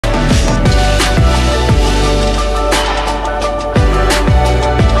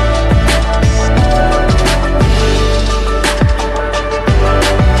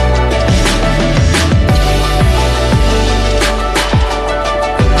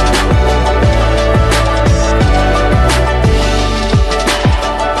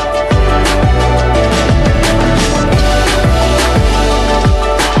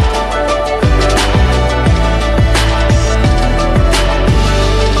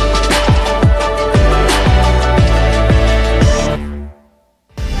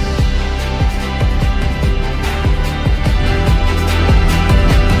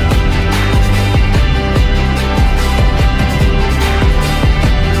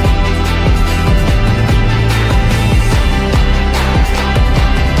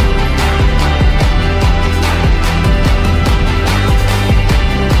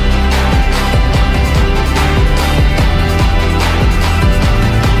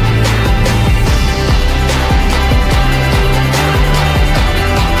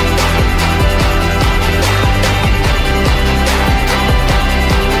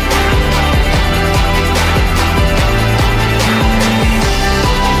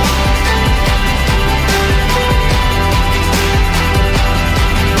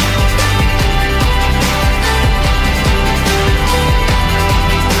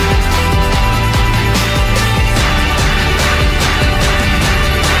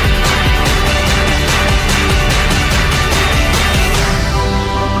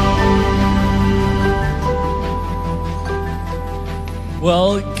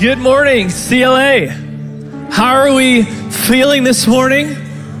Good morning, CLA. How are we feeling this morning?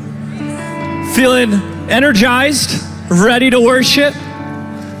 Feeling energized, ready to worship?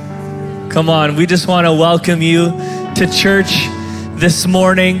 Come on, we just want to welcome you to church this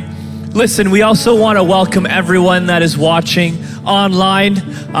morning. Listen, we also want to welcome everyone that is watching online.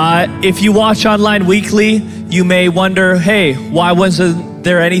 If you watch online weekly, you may wonder, hey, why wasn't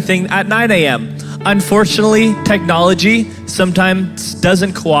there anything at 9 a.m.? Unfortunately, technology sometimes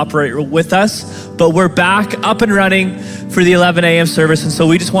doesn't cooperate with us, but we're back up and running for the 11 a.m. service, and so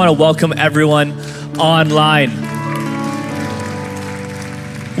we just want to welcome everyone online.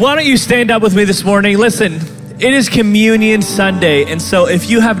 Why don't you stand up with me this morning? Listen, it is Communion Sunday, and so if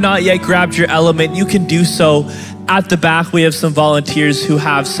you have not yet grabbed your element, you can do so at the back. We have some volunteers who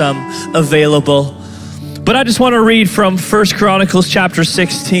have some available. But I just want to read from 1 Chronicles chapter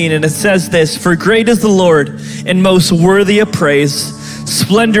 16, and it says this: "For great is the Lord, and most worthy of praise.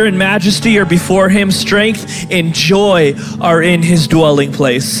 Splendor and majesty are before him. Strength and joy are in his dwelling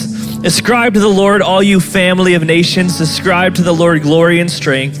place. Ascribe to the Lord, all you family of nations. Ascribe to the Lord glory and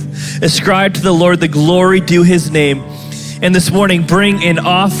strength. Ascribe to the Lord the glory due his name. And this morning bring an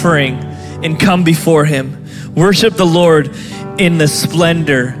offering and come before him. Worship the Lord in the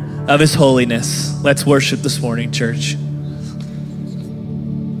splendor of his holiness." Let's worship this morning, church.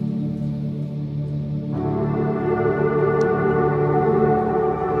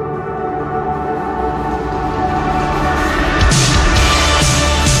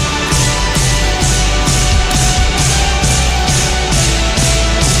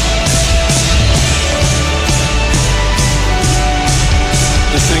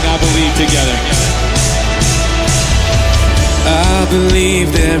 Let's sing "I Believe" together. I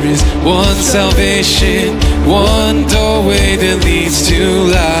believe there is one salvation, one doorway that leads to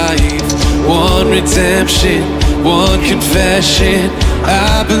life, one redemption, one confession.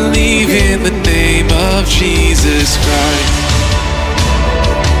 I believe in the name of Jesus Christ.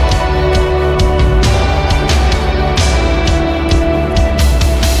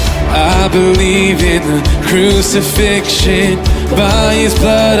 I believe in the crucifixion. By his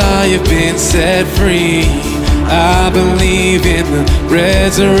blood I have been set free. I believe in the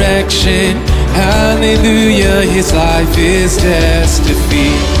resurrection. Hallelujah, his life is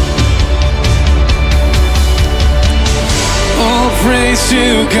testify. All praise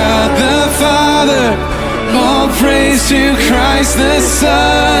to God the Father. All praise to Christ the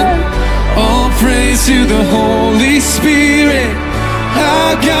Son. All praise to the Holy Spirit.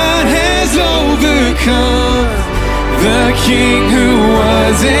 Our God has overcome. The King who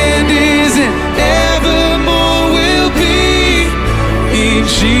was and is and evermore will be. In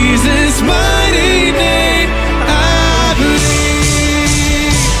Jesus' mighty name, I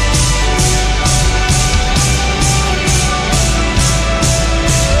believe.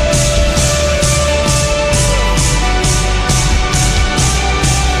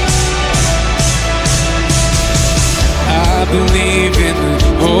 I believe in the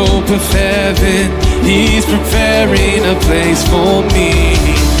hope of heaven. He's preparing a place for me,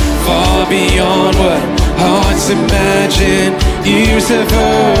 far beyond what hearts imagine, ears have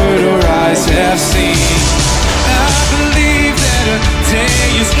heard or eyes have seen. I believe that a day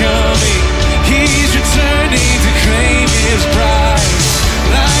is coming. He's returning to claim his bride.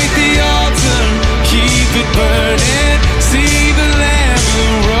 Light the altar, keep it burning. See the Lamb who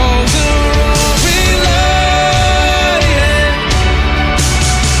rolls the roaring lion.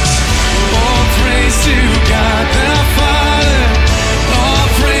 All praise to God the Father. All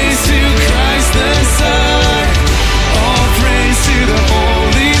praise to Christ the Son. All praise to the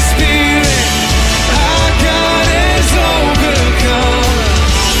Holy Spirit. Our God has overcome.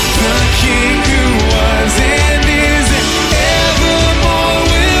 The King who was and is and evermore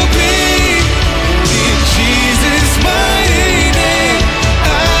will be. In Jesus' mighty name,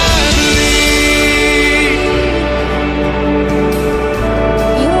 I believe.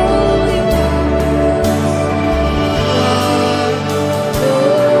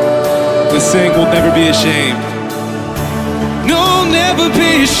 Let's sing "We'll Never Be Ashamed." No, never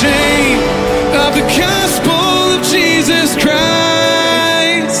be ashamed of the gospel of Jesus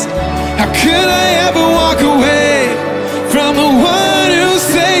Christ. How could I ever walk away from the one who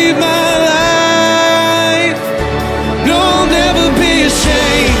saved my life? No, never be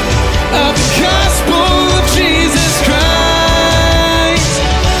ashamed of the gospel of Jesus Christ.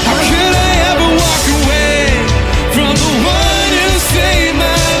 How could I ever walk away from the one who saved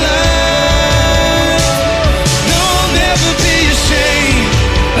my life? No, never be ashamed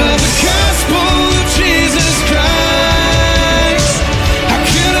of the gospel of Jesus Christ. How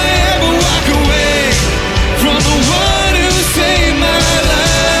could I ever walk away from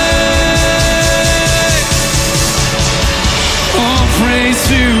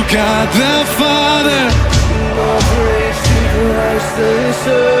God the Father. All praise to Christ the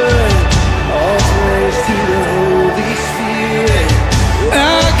Son. All praise to the Holy Spirit.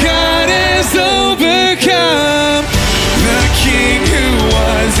 Our God has overcome. The King who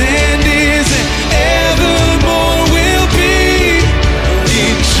was and is and evermore will be.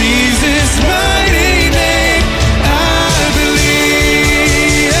 In Jesus' mighty name, I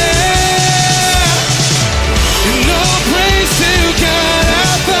believe. And all praise to God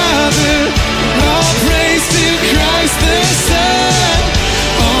our Father. All praise to Christ the Son.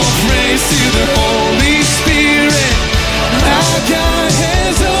 All praise to the Holy Spirit. Our God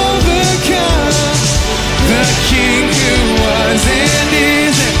has overcome. The King who was and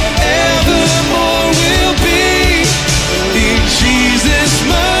is and evermore will be. In Jesus'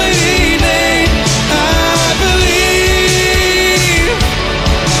 mighty name, I believe.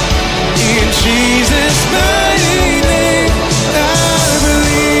 In Jesus' mighty name, I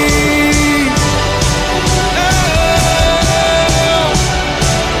believe.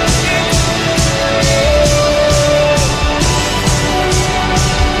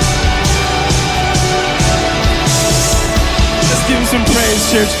 Let's give him some praise,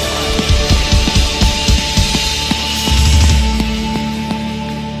 church.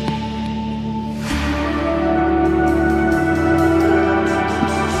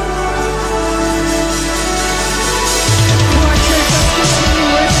 Come on, church, let's continue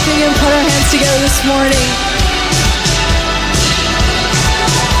worshiping and put our hands together this morning.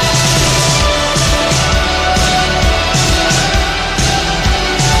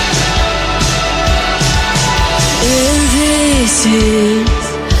 And this is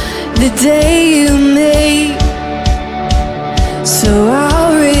the day you made, so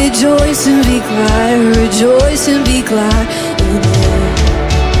I'll rejoice and be glad, rejoice and be glad in it.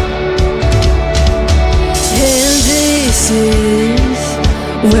 And this is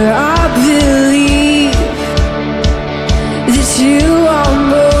where I believe that you are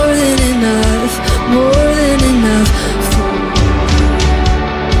more than enough for me.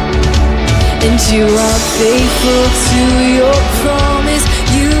 And you are faithful to your promise.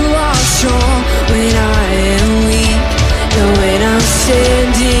 You are strong when I am weak. And when I'm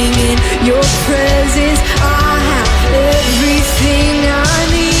standing in your presence, I have everything I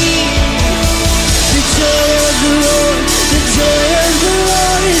need. The joy of the Lord, the joy of the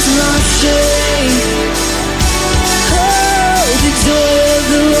Lord is my strength. Oh, the joy of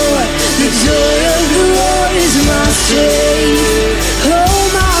the Lord, the joy of the Lord is my strength. Oh,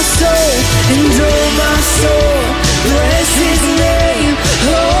 my soul, and oh, my soul, bless his name.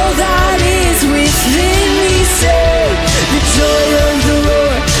 All that is within me say, the joy of the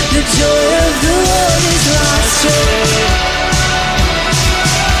Lord, the joy of the Lord is my strength.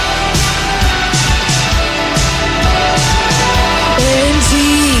 And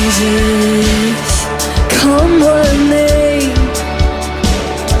Jesus, come what may,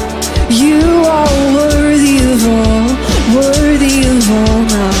 you are worthy of all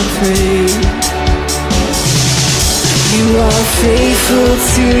my praise. You are faithful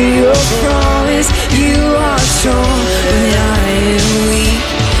to your promise. You are strong when I am weak.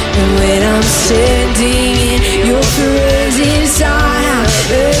 And when I'm standing in your presence, I have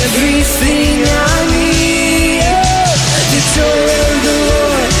everything I need. The joy of the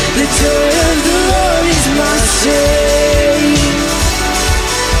Lord, the joy of the Lord is my strength.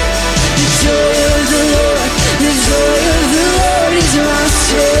 The joy of the Lord, the joy of the Lord is my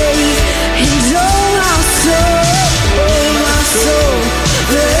strength. And oh, my soul,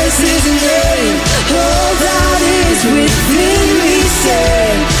 bless his name. All that is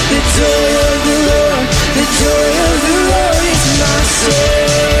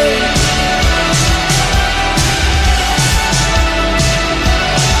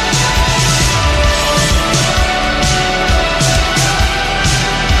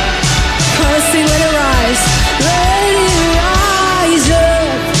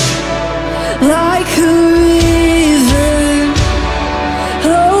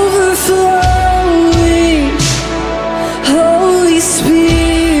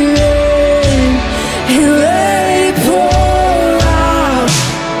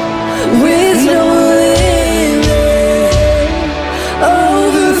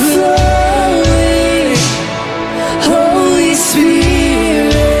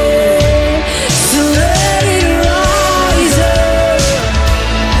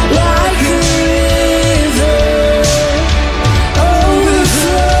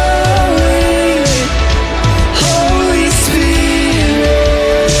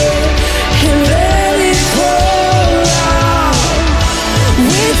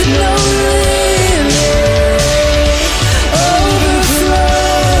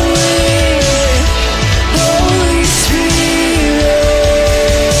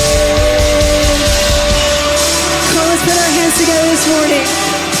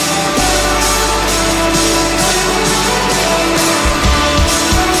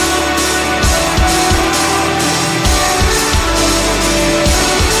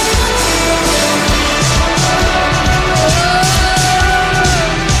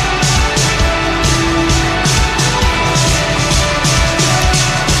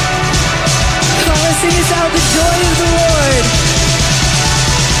sing this out. The joy of the Lord.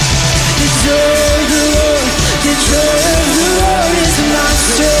 The joy of the Lord. The joy of the Lord is my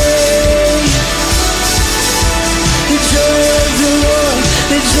strength. The joy of the Lord.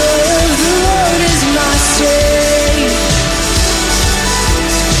 The joy of the Lord is my strength.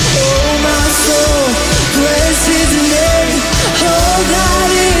 Oh, my soul, bless His name. All that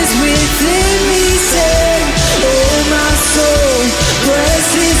is within me, say. Oh, my soul, bless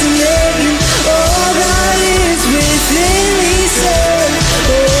His name. All that is within me, say.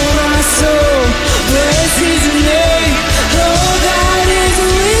 Oh, my soul, bless His name. All that is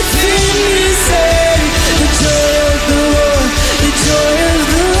within me, say. The joy of the Lord, the joy of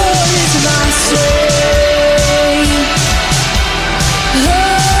the Lord is my strength.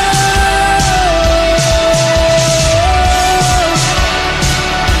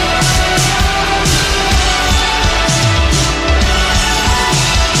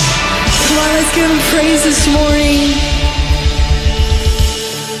 Come on, let's give Him praise this morning.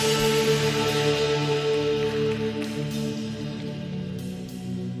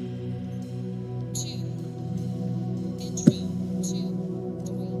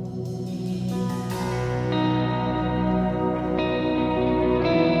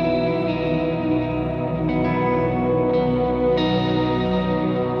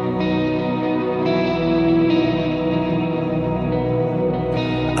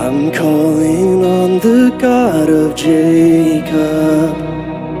 I'm calling on the God of Jacob,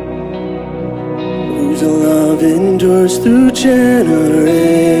 whose love endures through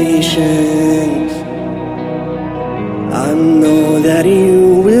generations. I know that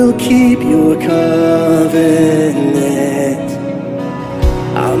you will keep your covenant.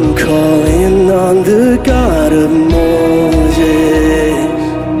 I'm calling on the God of Moses,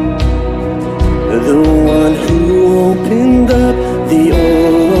 the one who opened up the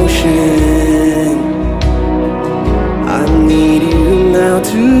ocean. I need you now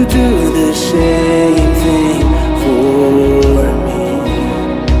to do the same thing for me.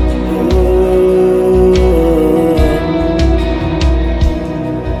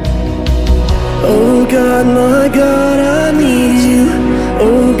 Oh God, my God, I need you.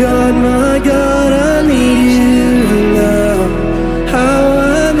 Oh God, my God, I need you now. How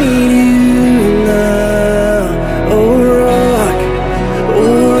I need you now. Oh rock,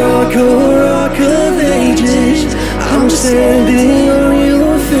 oh rock of ages, I'm standing on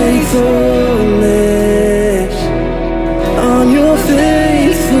your faithfulness, on your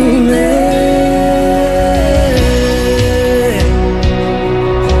faithfulness.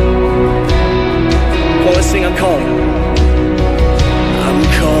 Well, let's sing, I'm calling. I'm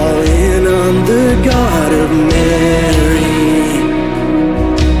calling on the God of Mary,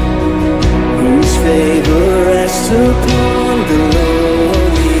 whose favor rests upon the lowly.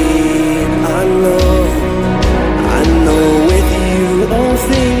 I know with you all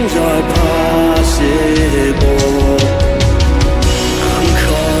things are possible. I'm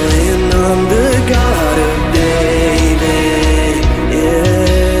calling on the God of David,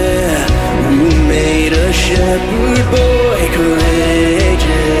 yeah, who made a shepherd boy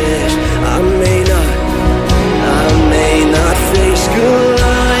courageous. I may not face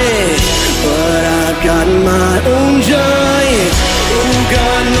Goliath, but I've got my own giant. Oh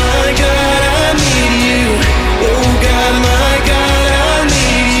God, my God, I need you. Oh God, my God, I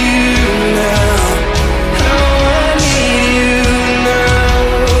need you now. How I need you now.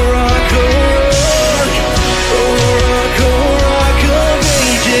 Oh rock of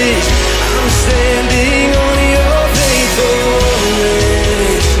ages, I'm standing on your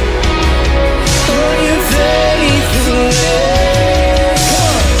faithfulness, on your faithfulness.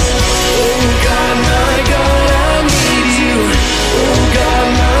 Oh God, my God, I need you. Oh God,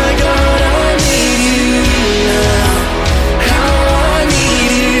 my God, I need you now. How I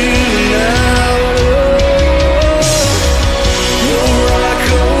need you now. Oh rock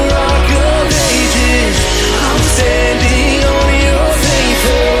of ages, I'm standing on your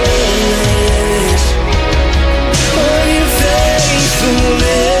faithfulness, on your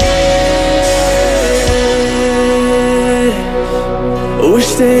faithfulness. We're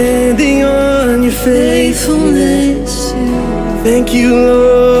standing on your faithfulness. Thank you,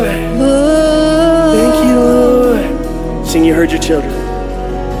 Lord. Thank you, Lord. Sing, you heard your children.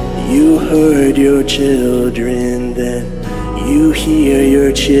 You heard your children then. You hear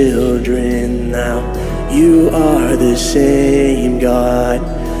your children now. You are the same God.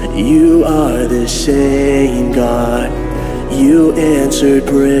 You are the same God. You answered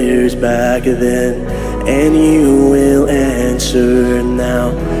prayers back then, and you will answer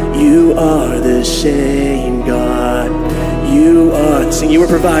now. You are the same God. You are, sing, you were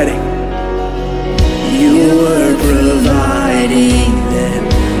providing. you were providing then.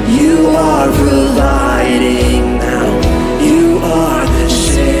 You are providing now. You are the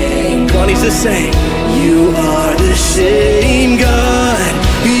same. Come on, he's the same. You are the same God.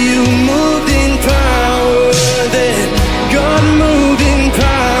 You moved in power then. God moved in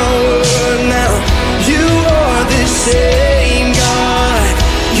power now. You are the same God.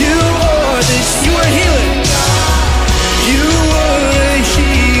 You are the same. You are a healer. You are a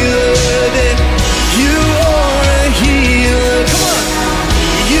healer then. You are a healer. Come on.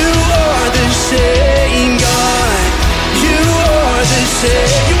 You are the same God. You are the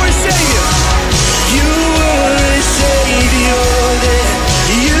same. You are a savior. You are a savior then.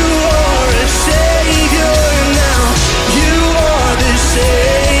 You are a savior now. You are the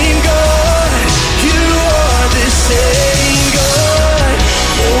same God. You are the same God.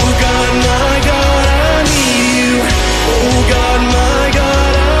 Oh God, my God, I need you. Oh God, my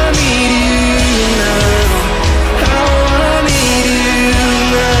God, I need you now. How I need you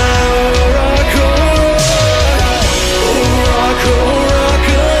now. Rock, rock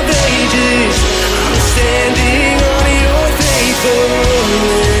of ages. I'm standing on your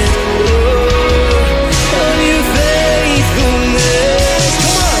faithfulness. On your faithfulness.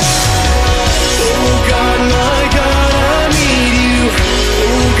 Come on. Oh God, my God, I need you.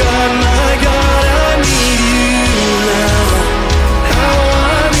 Oh God, my God, I need you now. How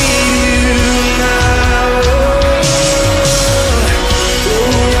I need you now.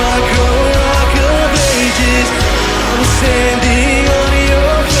 Oh rock of ages. I'm standing on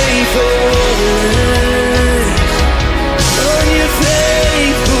your faithfulness. On your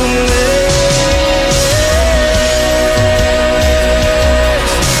faithfulness.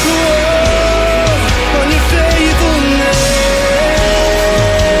 On your faithfulness.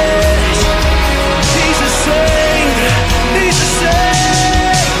 He's the same. He's the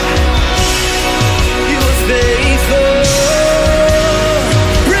same. You are faithful.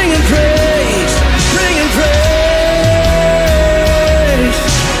 Bring him praise. Bring him praise.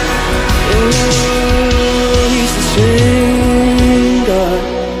 Oh, he's the same God.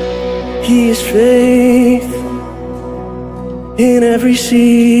 He is faithful in every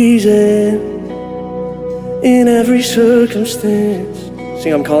season, in every circumstance.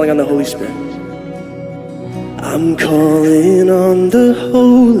 Sing, I'm calling on the Holy Spirit. I'm calling on the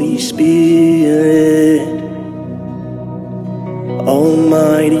Holy Spirit.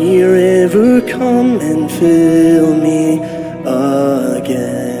 Almighty river, come and fill me again.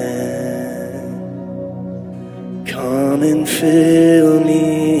 Come and fill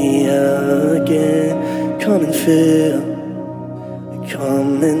me again.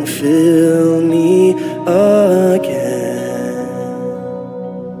 Come and fill me again.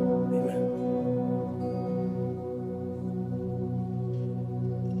 Amen.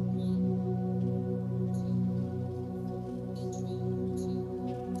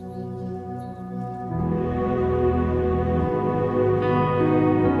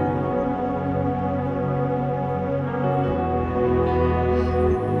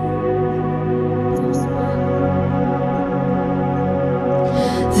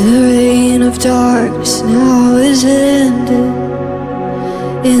 The reign of darkness now is ended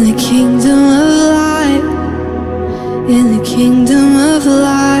in the kingdom of light, in the kingdom of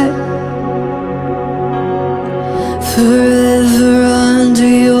light. Forever under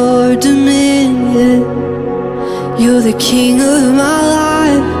your dominion, you're the king of my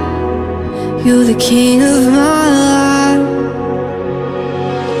life, you're the king of my life.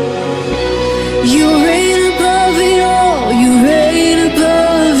 You reign above it all, you reign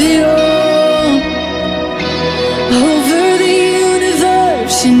above it all, over the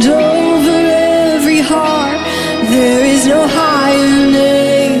universe and over every heart. There is no higher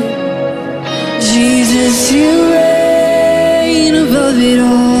name. Jesus, you reign above it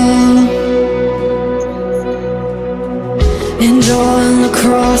all. And on the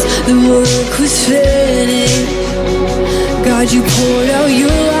cross the work was finished. God, you poured out your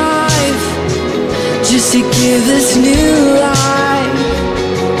life just to give us new life.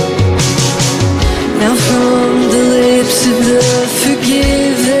 Now from the lips of the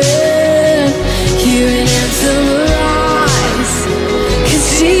forgiven, hear an anthem arise, 'cause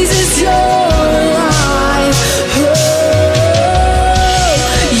Jesus, you're alive. Oh,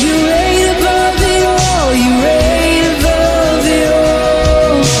 you reign above it all, you reign above it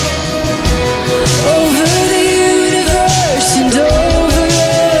all, over the universe and over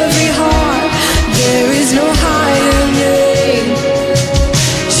every heart. There is no higher name.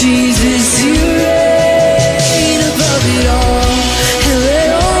 Jesus, you reign above it all. And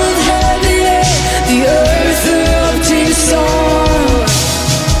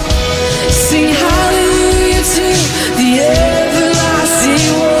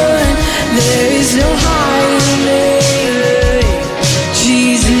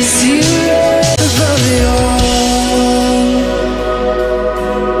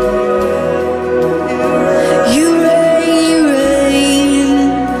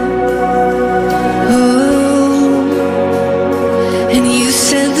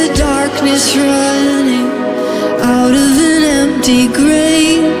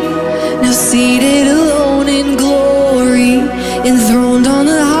enthroned on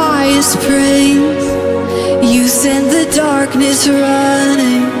the highest praise. You sent the darkness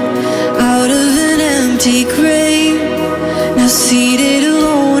running out of an empty grave. Now seated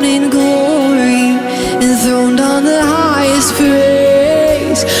alone in glory, enthroned on the highest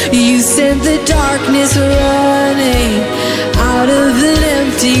praise. You sent the darkness running out of an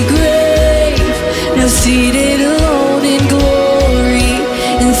empty grave. Now seated alone in glory,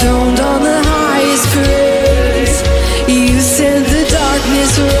 enthroned on the highest praise. You sent the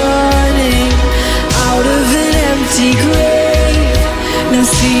darkness running out of an empty grave. Now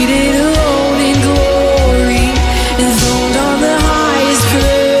seated alone in glory, enthroned on the highest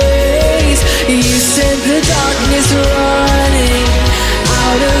praise. You sent the darkness running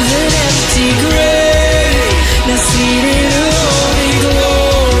out of an empty grave. Now seated alone in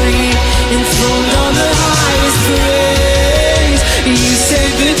glory, enthroned on the highest praise. You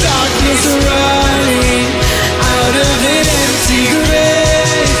sent the darkness running out of an empty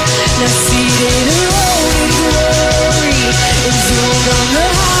grave. Now seated alone in glory, enthroned on the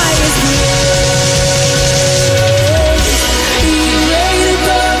highest praise. You reign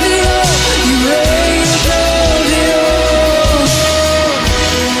above it all. You reign above it all.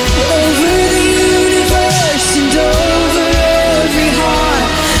 Over the universe and over every heart,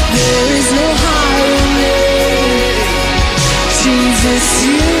 there is no higher name. Jesus,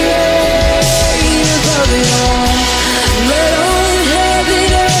 you reign above it all. Let all of heaven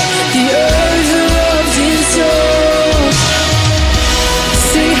and the earth erupt in song.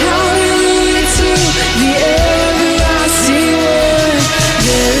 Say hallelujah to the everlasting one.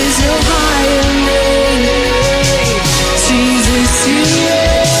 There is no higher name. Jesus, you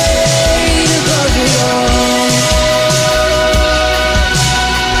reign above it all.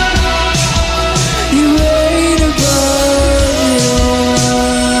 You reign above it all.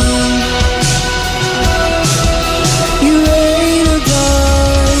 You reign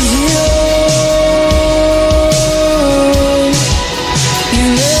above it all. You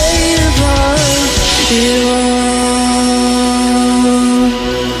reign above it all.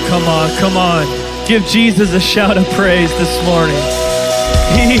 Come on, come on. Give Jesus a shout of praise this morning.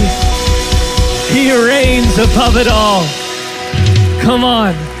 He reigns above it all. Come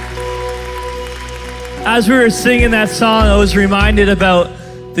on. As we were singing that song, I was reminded about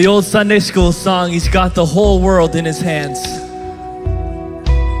the old Sunday school song, He's got the whole world in His hands.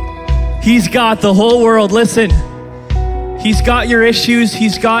 He's got the whole world. Listen, He's got your issues.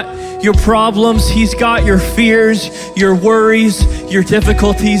 He's got your problems. He's got your fears, your worries, your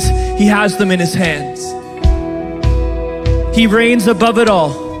difficulties. He has them in His hands. He reigns above it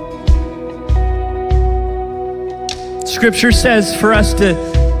all. Scripture says for us to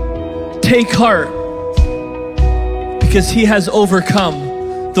take heart because He has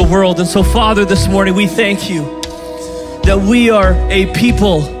overcome the world. And so, Father, this morning we thank You that we are a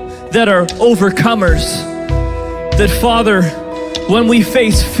people that are overcomers. That, Father, when we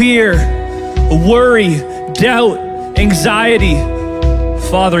face fear, worry, doubt, anxiety,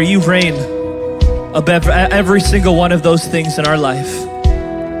 Father, You reign above every single one of those things in our life.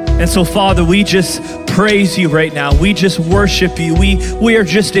 And so, Father, we just praise You right now. We just worship You. We are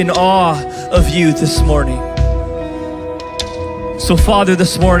just in awe of You this morning. So, Father,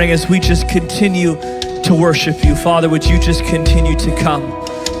 this morning as we just continue to worship You, Father, would You just continue to come?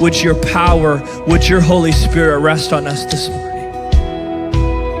 Would Your power, would Your Holy Spirit rest on us this morning?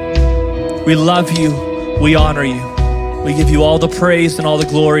 We love You. We honor You. We give You all the praise and all the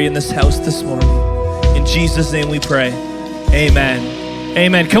glory in this house this morning. In Jesus' name we pray. Amen.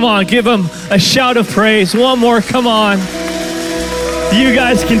 Amen. Come on, give Him a shout of praise. One more, come on. You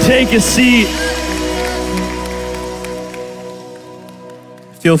guys can take a seat.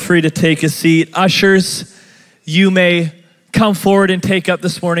 Feel free to take a seat. Ushers, you may come forward and take up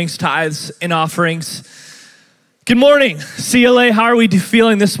this morning's tithes and offerings. Good morning, CLA. How are we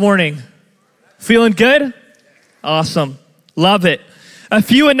feeling this morning? Feeling good? Awesome. Love it. A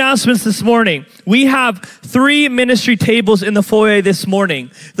few announcements this morning. We have 3 ministry tables in the foyer this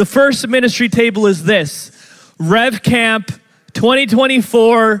morning. The first ministry table is this. Rev Camp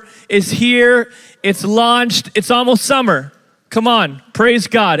 2024 is here. It's launched. It's almost summer. Come on, praise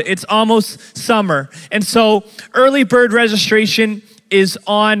God. It's almost summer. And so early bird registration is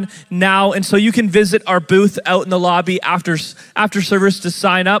on now. And so you can visit our booth out in the lobby after service to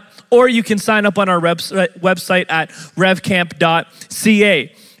sign up, or you can sign up on our website at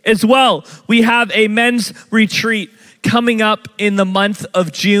revcamp.ca. As well, we have a men's retreat coming up in the month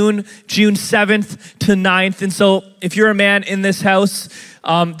of June 7th to 9th. And so if you're a man in this house,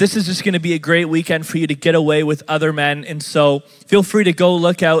 This is just going to be a great weekend for you to get away with other men. And so feel free to go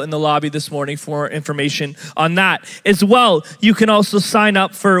look out in the lobby this morning for information on that. As well, you can also sign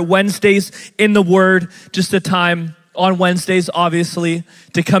up for Wednesdays in the Word, just a time on Wednesdays, obviously,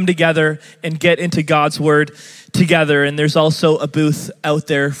 to come together and get into God's Word together. And there's also a booth out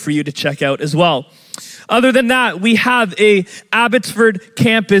there for you to check out as well. Other than that, we have a Abbotsford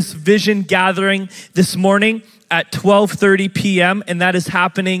campus vision gathering this morning at 12:30 p.m. and that is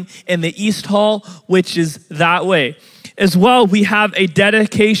happening in the East Hall, which is that way. As well, we have a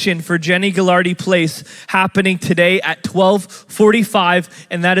dedication for Jenny Gallardi Place happening today at 12:45,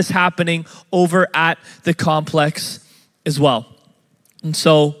 and that is happening over at the complex as well. And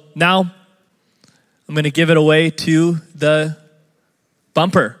so now I'm going to give it away to the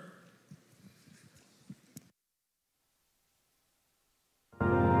bumper.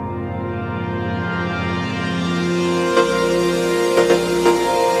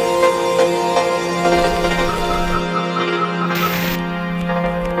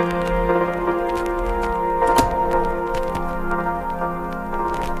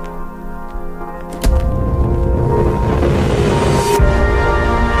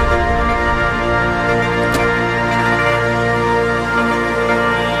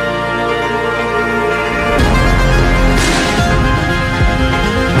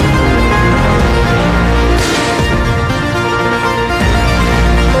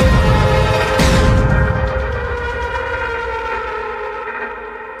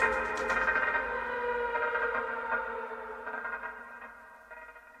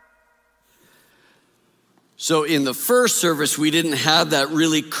 So in the first service, we didn't have that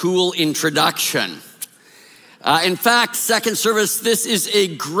really cool introduction. In fact, second service, this is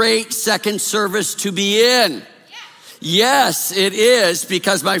a great second service to be in. Yes, it is,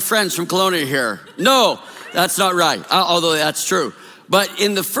 because my friends from Kelowna are here. No, that's not right, although that's true. But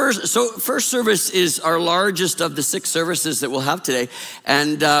in the first service is our largest of the 6 services that we'll have today.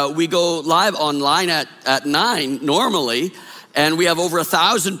 And we go live online at 9 normally, and we have over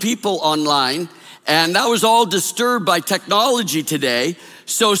 1,000 people online. And that was all disturbed by technology today.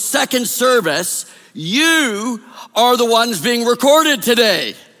 So second service, you are the ones being recorded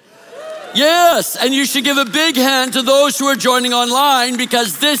today. Yes, and you should give a big hand to those who are joining online,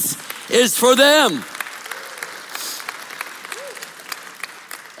 because this is for them.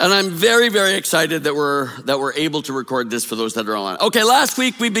 And I'm very, very excited that we're able to record this for those that are online. Okay, last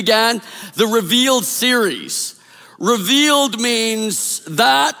week we began the Revealed series. Revealed means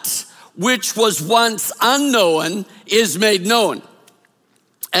that which was once unknown is made known.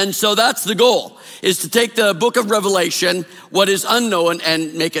 And so that's the goal, is to take the book of Revelation, what is unknown,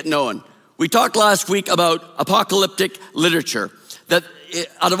 and make it known. We talked last week about apocalyptic literature, that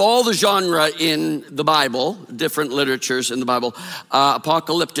out of all the genre in the Bible, different literatures in the Bible,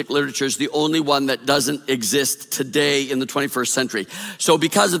 apocalyptic literature is the only one that doesn't exist today in the 21st century. So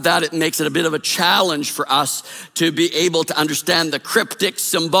because of that, it makes it a bit of a challenge for us to be able to understand the cryptic,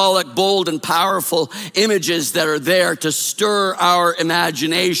 symbolic, bold, and powerful images that are there to stir our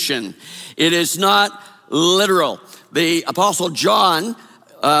imagination. It is not literal. The Apostle John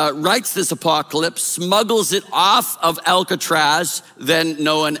writes this apocalypse, smuggles it off of Alcatraz, then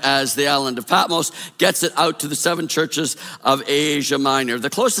known as the island of Patmos, gets it out to the 7 churches of Asia Minor.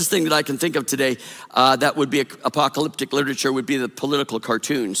 The closest thing that I can think of today that would be apocalyptic literature would be the political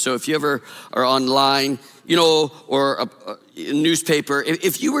cartoons. So if you ever are online, or a newspaper,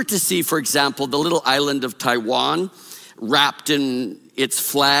 if you were to see, for example, the little island of Taiwan wrapped in its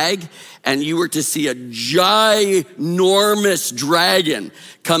flag, and you were to see a ginormous dragon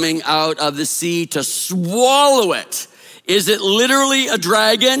coming out of the sea to swallow it, is it literally a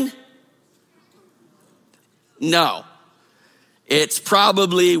dragon? No. It's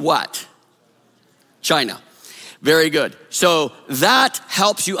probably what? China. Very good. So that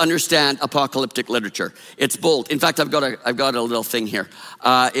helps you understand apocalyptic literature. It's bold. In fact, I've got a little thing here.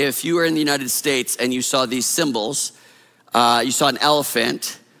 If you were in the United States and you saw these symbols, you saw an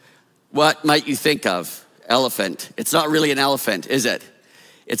elephant, what might you think of? Elephant. It's not really an elephant, is it?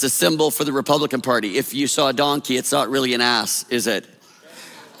 It's a symbol for the Republican Party. If you saw a donkey, it's not really an ass, is it?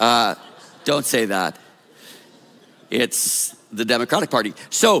 Don't say that. It's the Democratic Party.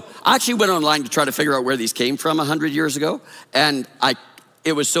 So I actually went online to try to figure out where these came from 100 years ago, and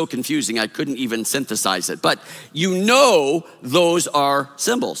it was so confusing I couldn't even synthesize it. But those are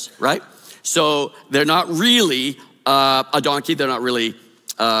symbols, right? So they're not really a donkey, they're not really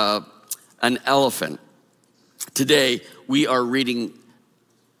an elephant. Today, we are reading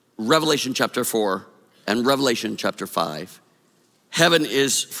Revelation chapter 4 and Revelation chapter 5. Heaven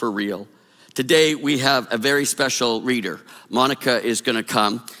is for real. Today we have a very special reader. Monica is going to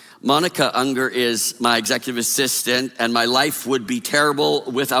come. Monica Unger is my executive assistant, and my life would be terrible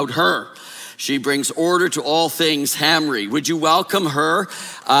without her. She brings order to all things Hamre. Would you welcome her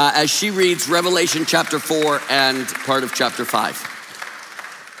as she reads Revelation chapter 4 and part of chapter 5?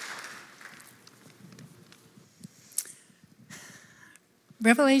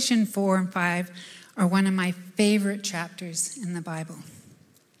 Revelation 4 and 5 are one of my favorite chapters in the Bible.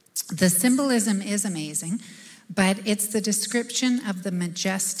 The symbolism is amazing, but it's the description of the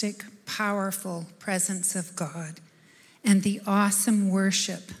majestic, powerful presence of God and the awesome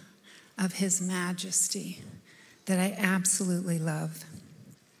worship of his majesty that I absolutely love.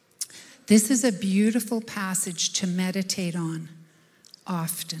 This is a beautiful passage to meditate on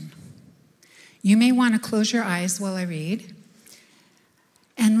often. You may want to close your eyes while I read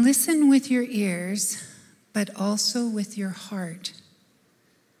and listen with your ears, but also with your heart.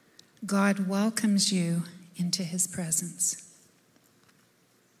 God welcomes you into his presence.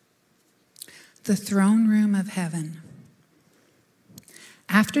 The throne room of heaven.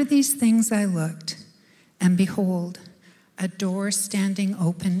 After these things I looked, and behold, a door standing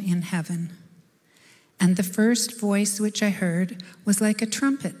open in heaven. And the first voice which I heard was like a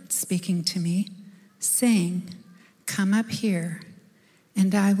trumpet speaking to me, saying, "Come up here,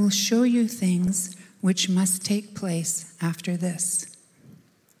 and I will show you things which must take place after this."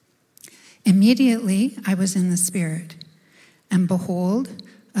 Immediately I was in the Spirit, and behold,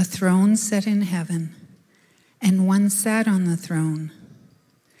 a throne set in heaven, and one sat on the throne.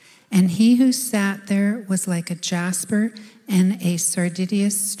 And he who sat there was like a jasper and a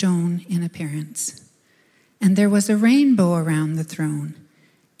sardius stone in appearance. And there was a rainbow around the throne,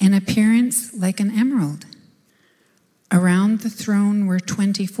 in appearance like an emerald. Around the throne were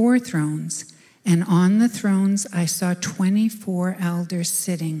 24 thrones, and on the thrones I saw 24 elders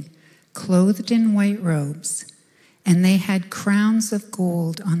sitting, clothed in white robes, and they had crowns of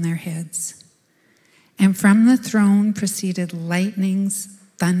gold on their heads. And from the throne proceeded lightnings,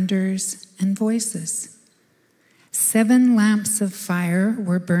 thunders, and voices. 7 lamps of fire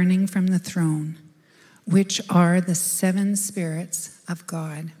were burning from the throne, which are the 7 spirits of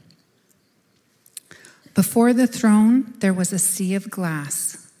God. Before the throne there was a sea of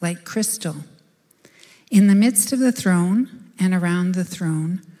glass, like crystal. In the midst of the throne and around the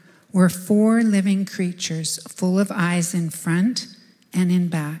throne were 4 living creatures full of eyes in front and in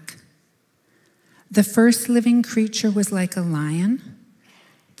back. The first living creature was like a lion,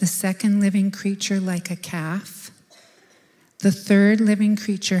 the second living creature like a calf, the third living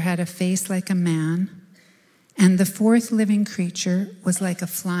creature had a face like a man, and the fourth living creature was like a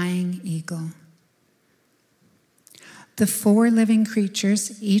flying eagle. The 4 living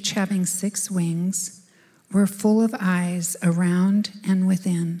creatures, each having 6 wings, were full of eyes around and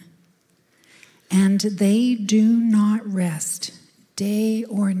within. And they do not rest day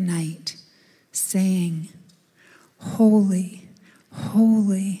or night, saying, "Holy,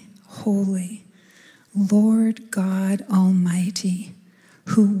 holy, holy, Lord God Almighty,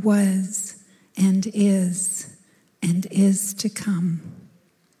 who was and is to come."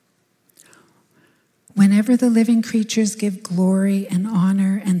 Whenever the living creatures give glory and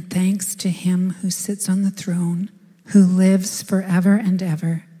honor and thanks to him who sits on the throne, who lives forever and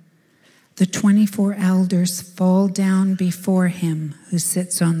ever, the 24 elders fall down before him who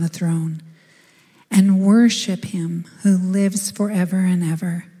sits on the throne and worship him who lives forever and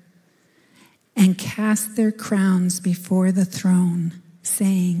ever, and cast their crowns before the throne,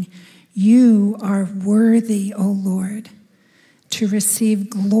 saying, "You are worthy, O Lord, to receive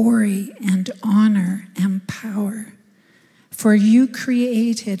glory and honor and power, for you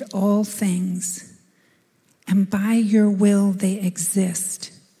created all things, and by your will they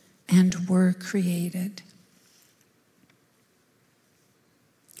exist and were created."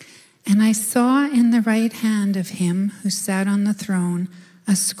 And I saw in the right hand of him who sat on the throne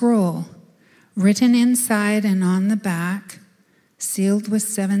a scroll, written inside and on the back, sealed with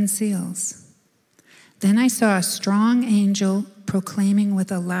 7 seals. Then I saw a strong angel proclaiming with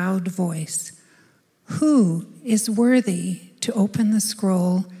a loud voice, "Who is worthy to open the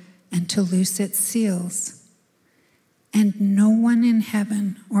scroll and to loose its seals?" And no one in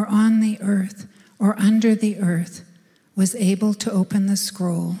heaven or on the earth or under the earth was able to open the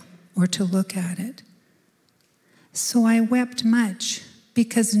scroll or to look at it. So I wept much,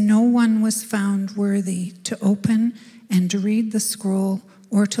 because no one was found worthy to open and read the scroll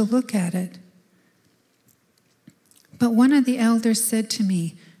or to look at it. But one of the elders said to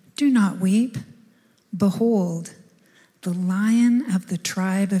me, "Do not weep. Behold, the Lion of the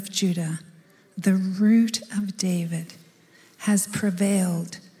tribe of Judah, the Root of David, has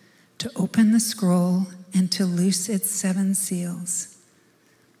prevailed to open the scroll and to loose its 7 seals.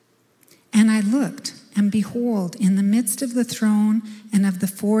 And I looked, and behold, in the midst of the throne and of the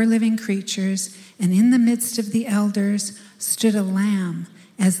 4 living creatures, and in the midst of the elders, stood a lamb,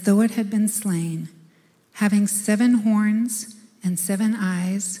 as though it had been slain, having 7 horns and 7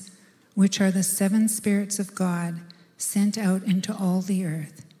 eyes, which are the 7 spirits of God, sent out into all the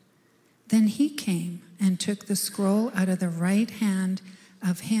earth. Then he came and took the scroll out of the right hand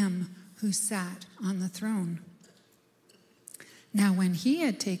of him who sat on the throne. Now when he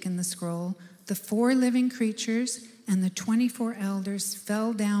had taken the scroll, the 4 living creatures and the 24 elders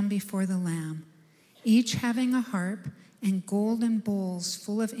fell down before the Lamb, each having a harp and golden bowls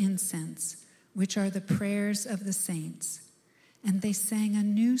full of incense, which are the prayers of the saints. And they sang a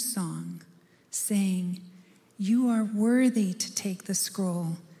new song, saying, "You are worthy to take the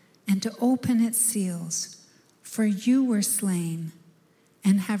scroll and to open its seals, for you were slain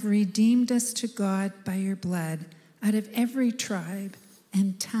and have redeemed us to God by your blood out of every tribe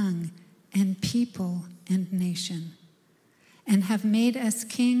and tongue and people and nation, and have made us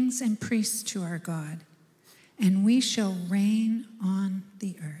kings and priests to our God, and we shall reign on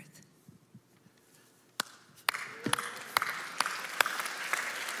the earth."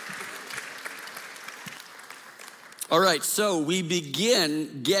 All right, so we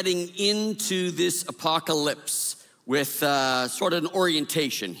begin getting into this apocalypse with sort of an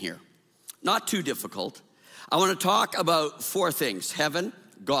orientation here. Not too difficult. I want to talk about 4 things: heaven,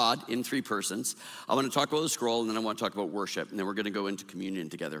 God in 3 persons. I want to talk about the scroll, and then I want to talk about worship, and then we're going to go into communion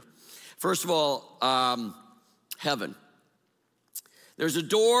together. First of all, heaven. There's a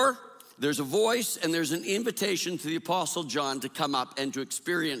door, there's a voice, and there's an invitation to the Apostle John to come up and to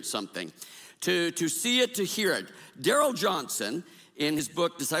experience something, to see it, to hear it. Darrell Johnson, in his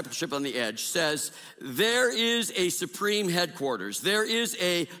book, Discipleship on the Edge, says, there is a supreme headquarters. There is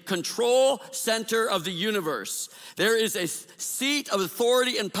a control center of the universe. There is a seat of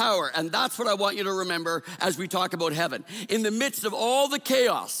authority and power. And that's what I want you to remember as we talk about heaven. In the midst of all the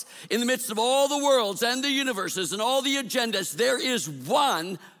chaos, in the midst of all the worlds and the universes and all the agendas, there is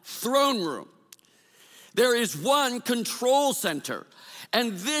one throne room. There is one control center.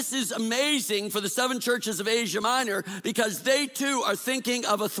 And this is amazing for the 7 churches of Asia Minor, because they too are thinking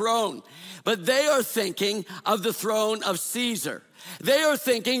of a throne, but they are thinking of the throne of Caesar. They are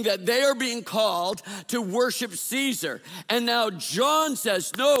thinking that they are being called to worship Caesar. And now John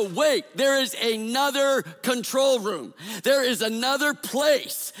says, no, wait, there is another control room. There is another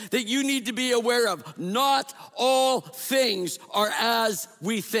place that you need to be aware of. Not all things are as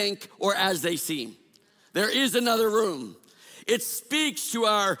we think or as they seem. There is another room. It speaks to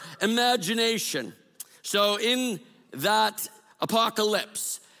our imagination. So in that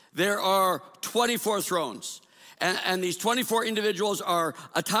apocalypse, there are 24 thrones. And these 24 individuals are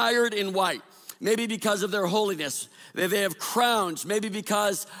attired in white, maybe because of their holiness. They have crowns, maybe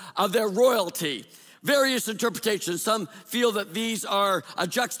because of their royalty. Various interpretations. Some feel that these are a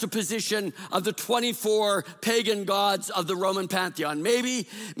juxtaposition of the 24 pagan gods of the Roman pantheon. Maybe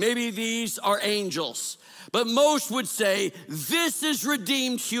these are angels. But most would say this is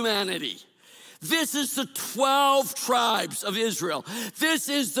redeemed humanity. This is the 12 tribes of Israel. This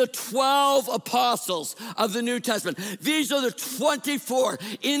is the 12 apostles of the New Testament. These are the 24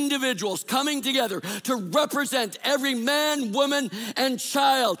 individuals coming together to represent every man, woman, and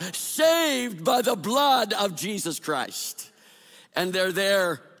child saved by the blood of Jesus Christ. And they're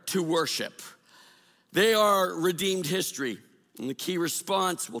there to worship. They are redeemed history. And the key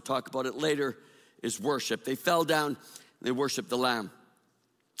response, we'll talk about it later, is worship. They fell down, they worshiped the Lamb.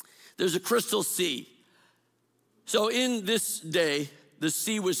 There's a crystal sea. So in this day, the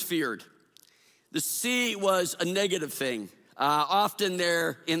sea was feared. The sea was a negative thing. Often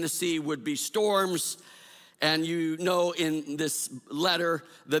there in the sea would be storms, and you know in this letter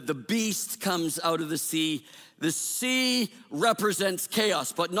that the beast comes out of the sea. The sea represents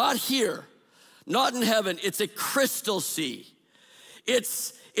chaos, but not here, not in heaven. It's a crystal sea.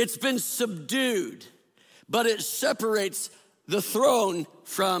 It's been subdued, but it separates the throne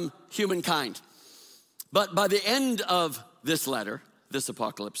from humankind. But by the end of this letter, this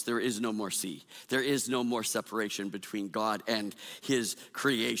apocalypse, there is no more sea. There is no more separation between God and his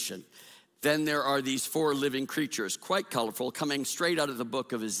creation. Then there are these 4 living creatures, quite colorful, coming straight out of the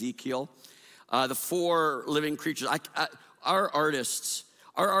book of Ezekiel. The 4 living creatures. Our artists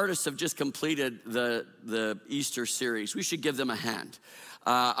have just completed the Easter series. We should give them a hand.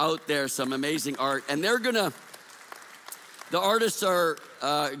 Out there, some amazing art, and the artists are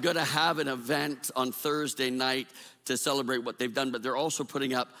gonna have an event on Thursday night to celebrate what they've done, but they're also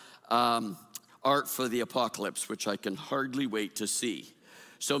putting up art for the apocalypse, which I can hardly wait to see.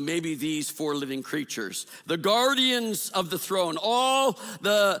 So maybe these 4 living creatures, the guardians of the throne, all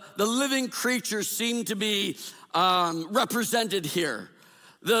the living creatures seem to be represented here.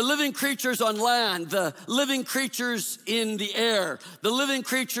 The living creatures on land, the living creatures in the air, the living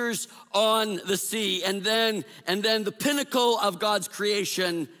creatures on the sea, and then the pinnacle of God's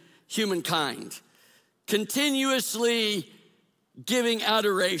creation, humankind, continuously giving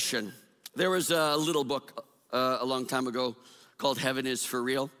adoration. There was a little book a long time ago called Heaven is for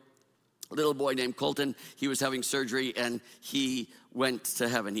Real. A little boy named Colton, he was having surgery and he went to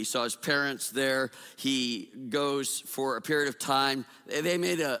heaven. He saw his parents there. He goes for a period of time. They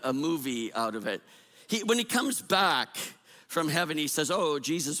made a movie out of it. When he comes back from heaven, he says, oh,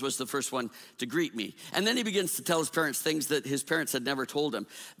 Jesus was the first one to greet me. And then he begins to tell his parents things that his parents had never told him.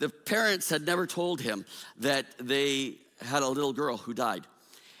 The parents had never told him that they had a little girl who died.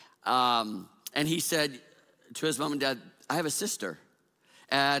 And he said to his mom and dad, I have a sister.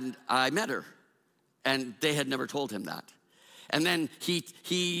 And I met her, and they had never told him that. And then he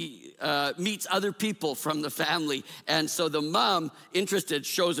meets other people from the family, and so the mom, interested,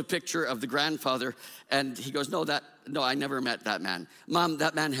 shows a picture of the grandfather, and he goes, no, I never met that man. Mom,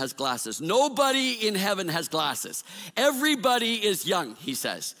 that man has glasses. Nobody in heaven has glasses. Everybody is young, he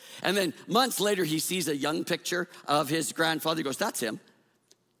says. And then months later, he sees a young picture of his grandfather. He goes, that's him.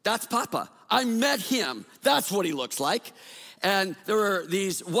 That's Papa. I met him. That's what he looks like. And there were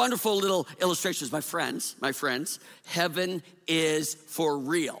these wonderful little illustrations. My friends, heaven is for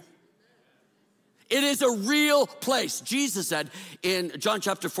real. It is a real place. Jesus said in John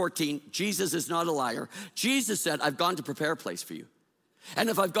chapter 14, Jesus is not a liar. Jesus said, I've gone to prepare a place for you. And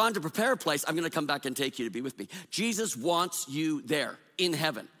if I've gone to prepare a place, I'm going to come back and take you to be with me. Jesus wants you there in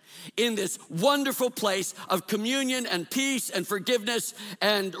heaven, in this wonderful place of communion and peace and forgiveness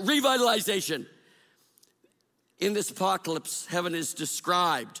and revitalization. In this apocalypse, heaven is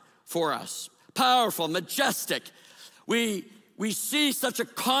described for us. Powerful, majestic. We see such a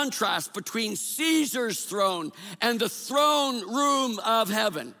contrast between Caesar's throne and the throne room of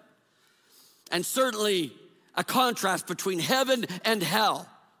heaven. And certainly a contrast between heaven and hell.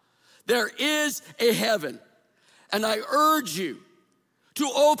 There is a heaven. And I urge you to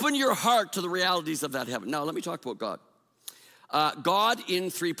open your heart to the realities of that heaven. Now, let me talk about God. God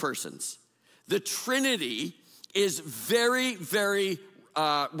in 3 persons. The Trinity is very, very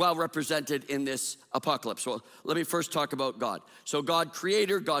well represented in this apocalypse. So let me first talk about God. So God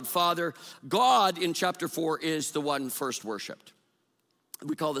creator, God father. God in chapter 4 is the one first worshiped.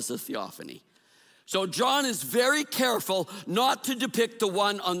 We call this a theophany. So John is very careful not to depict the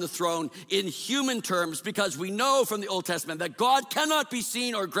one on the throne in human terms, because we know from the Old Testament that God cannot be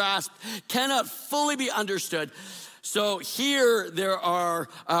seen or grasped, cannot fully be understood. So here there are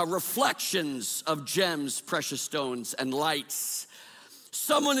reflections of gems, precious stones, and lights.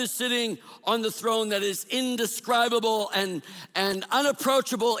 Someone is sitting on the throne that is indescribable and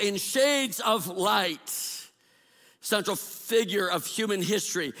unapproachable in shades of light. Central figure of human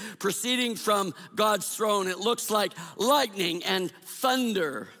history, proceeding from God's throne. It looks like lightning and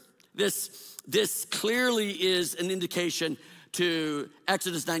thunder. This clearly is an indication to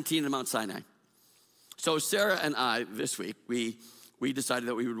Exodus 19 and Mount Sinai. So Sarah and I, this week, we decided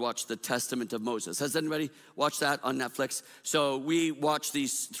that we would watch the Testament of Moses. Has anybody watched that on Netflix? So we watched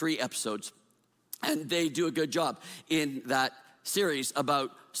these 3 episodes, and they do a good job in that series about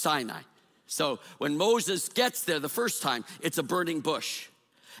Sinai. So when Moses gets there the first time, it's a burning bush,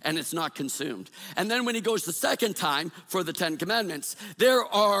 and it's not consumed. And then when he goes the second time for the 10 Commandments, there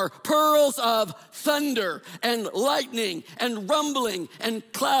are pearls of thunder and lightning and rumbling and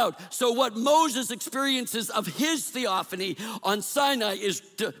cloud. So what Moses experiences of his theophany on Sinai is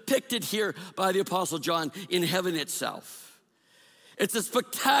depicted here by the Apostle John in heaven itself. It's a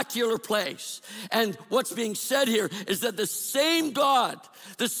spectacular place. And what's being said here is that the same God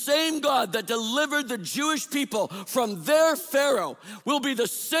that delivered the Jewish people from their Pharaoh will be the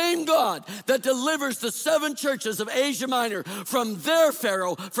same God that delivers the 7 churches of Asia Minor from their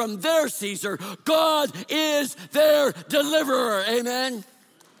Pharaoh, from their Caesar. God is their deliverer. Amen.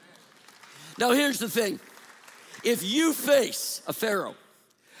 Now here's the thing. If you face a Pharaoh,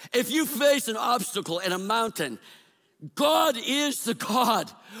 if you face an obstacle in a mountain, God is the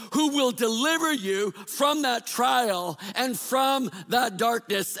God who will deliver you from that trial and from that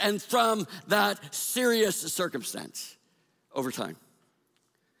darkness and from that serious circumstance over time.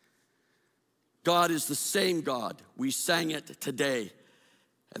 God is the same God. We sang it today.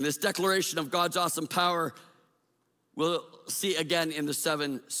 And this declaration of God's awesome power we'll see again in the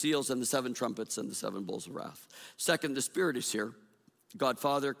 7 seals and the 7 trumpets and the 7 bowls of wrath. Second, the Spirit is here. God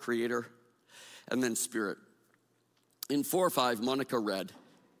Father, Creator, and then Spirit. In 4:5, Monica read,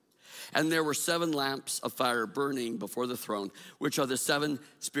 And there were 7 lamps of fire burning before the throne, which are the 7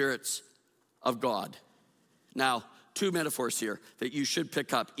 spirits of God. Now, 2 metaphors here that you should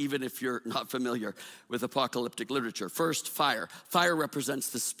pick up even if you're not familiar with apocalyptic literature. First, fire. Fire represents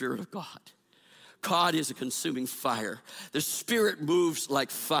the Spirit of God. God is a consuming fire. The Spirit moves like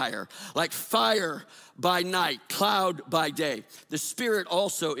fire by night, cloud by day. The Spirit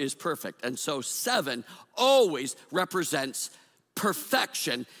also is perfect. And so 7 always represents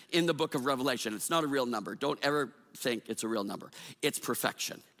perfection in the book of Revelation. It's not a real number. Don't ever think it's a real number. It's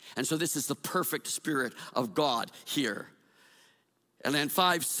perfection. And so this is the perfect Spirit of God here. And then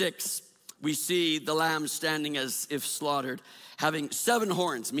 5, 6, we see the lamb standing as if slaughtered, having 7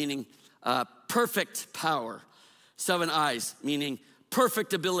 horns, meaning perfect power, 7 eyes, meaning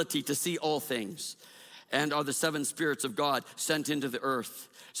perfect ability to see all things, and are the 7 spirits of God sent into the earth.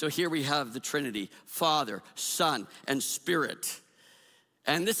 So here we have the Trinity, Father, Son, and Spirit.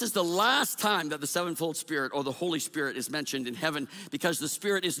 And this is the last time that the sevenfold Spirit or the Holy Spirit is mentioned in heaven, because the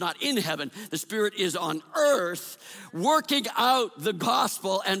Spirit is not in heaven. The Spirit is on earth working out the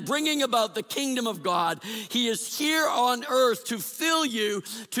gospel and bringing about the kingdom of God. He is here on earth to fill you,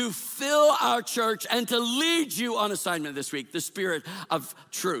 to fill our church, and to lead you on assignment this week. The Spirit of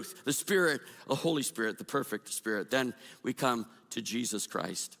truth, the Spirit, the Holy Spirit, the perfect Spirit. Then we come to Jesus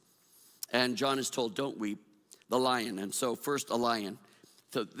Christ. And John is told, don't weep, the lion. And so first a lion.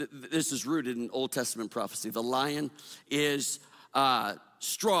 So this is rooted in Old Testament prophecy. The lion is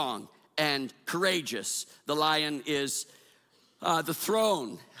strong and courageous. The lion is the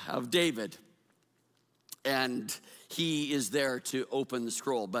throne of David, and he is there to open the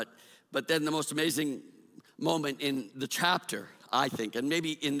scroll. But then the most amazing moment in the chapter, I think, and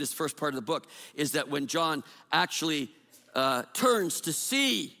maybe in this first part of the book, is that when John actually turns to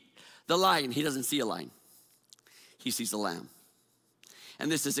see the lion, he doesn't see a lion. He sees a lamb.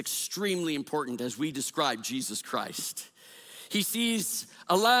 And this is extremely important as we describe Jesus Christ. He sees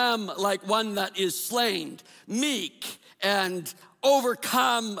a lamb like one that is slain, meek and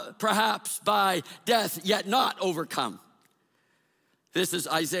overcome perhaps by death, yet not overcome. This is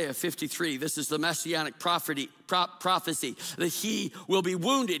Isaiah 53. This is the messianic prophecy that he will be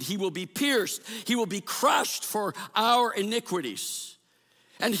wounded, he will be pierced, he will be crushed for our iniquities.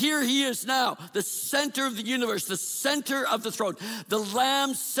 And here he is now, the center of the universe, the center of the throne. The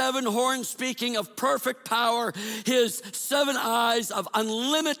Lamb's 7 horns, speaking of perfect power, his 7 eyes of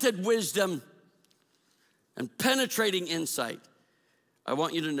unlimited wisdom and penetrating insight. I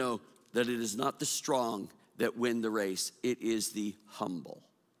want you to know that it is not the strong that win the race. It is the humble.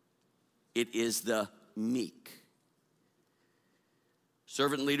 It is the meek.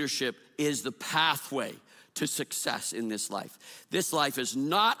 Servant leadership is the pathway to success in this life. This life is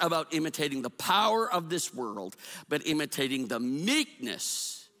not about imitating the power of this world, but imitating the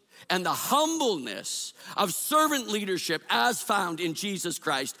meekness and the humbleness of servant leadership as found in Jesus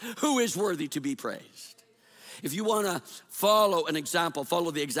Christ, who is worthy to be praised. If you want to follow an example,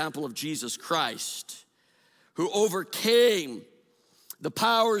 follow the example of Jesus Christ, who overcame the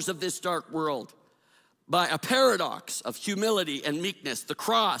powers of this dark world by a paradox of humility and meekness, the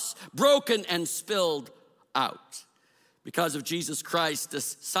cross broken and spilled out. Because of Jesus Christ's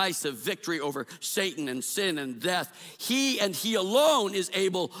decisive victory over Satan and sin and death, he and he alone is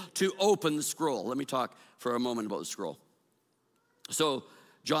able to open the scroll. Let me talk for a moment about the scroll. So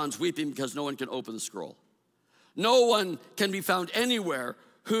John's weeping because no one can open the scroll. No one can be found anywhere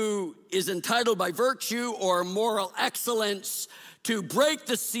who is entitled by virtue or moral excellence to break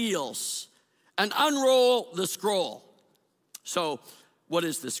the seals and unroll the scroll. So what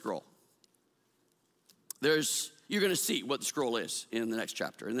is this scroll? You're gonna see what the scroll is in the next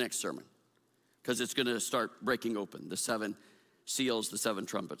chapter, in the next sermon, because it's gonna start breaking open, the 7 seals, the 7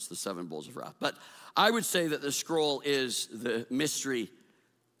 trumpets, the 7 bowls of wrath. But I would say that the scroll is the mystery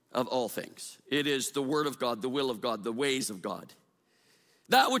of all things. It is the word of God, the will of God, the ways of God.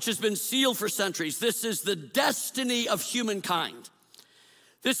 That which has been sealed for centuries. This is the destiny of humankind.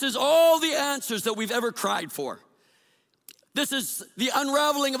 This is all the answers that we've ever cried for. This is the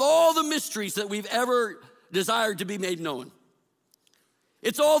unraveling of all the mysteries that we've ever desired to be made known.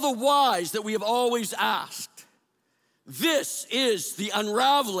 It's all the whys that we have always asked. This is the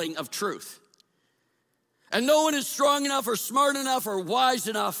unraveling of truth. And no one is strong enough or smart enough or wise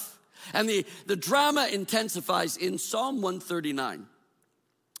enough. And the drama intensifies in Psalm 139.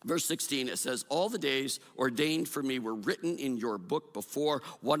 Verse 16, it says, all the days ordained for me were written in your book before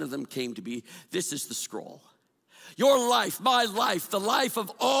one of them came to be. This is the scroll. Your life, my life, the life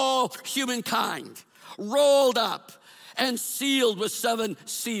of all humankind, rolled up and sealed with 7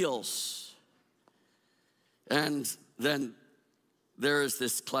 seals. And then there is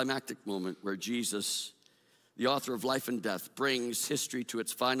this climactic moment where Jesus, the author of life and death, brings history to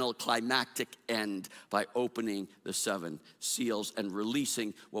its final climactic end by opening the 7 seals and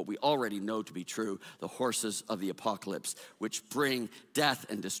releasing what we already know to be true, the horses of the apocalypse, which bring death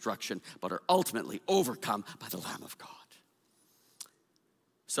and destruction, but are ultimately overcome by the Lamb of God.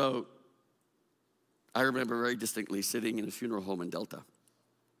 So I remember very distinctly sitting in a funeral home in Delta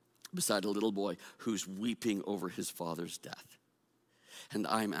beside a little boy who's weeping over his father's death. And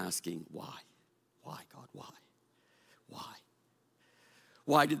I'm asking, why? Why, God, why? Why?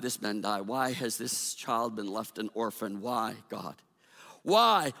 Why did this man die? Why has this child been left an orphan? Why, God?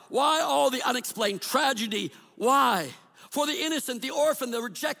 Why? Why all the unexplained tragedy? Why? For the innocent, the orphan, the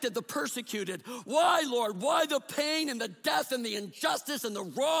rejected, the persecuted. Why, Lord? Why the pain and the death and the injustice and the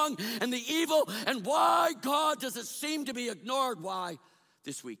wrong and the evil? And why, God, does it seem to be ignored? Why?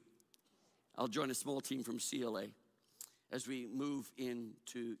 This week, I'll join a small team from CLA as we move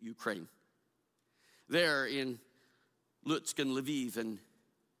into Ukraine. There in Lutsk and Lviv and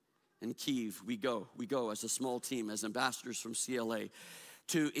Kyiv, we go as a small team, as ambassadors from CLA,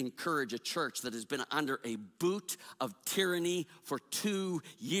 to encourage a church that has been under a boot of tyranny for 2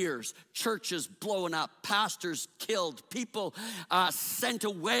 years. Churches blowing up, pastors killed, people sent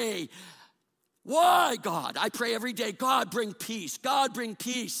away. Why, God? I pray every day, God, bring peace. God, bring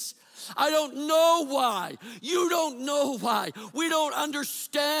peace. I don't know why. You don't know why. We don't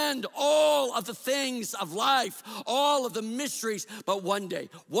understand all of the things of life, all of the mysteries. But one day,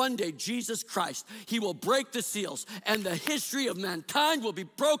 Jesus Christ, he will break the seals and the history of mankind will be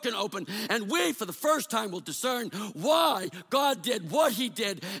broken open. And we, for the first time, will discern why God did what he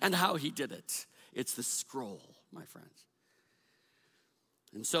did and how he did it. It's the scroll, my friends.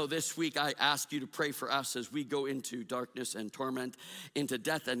 And so this week, I ask you to pray for us as we go into darkness and torment, into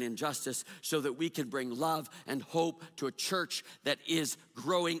death and injustice, so that we can bring love and hope to a church that is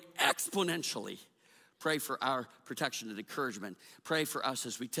growing exponentially. Pray for our protection and encouragement. Pray for us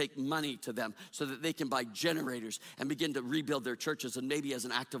as we take money to them so that they can buy generators and begin to rebuild their churches. And maybe as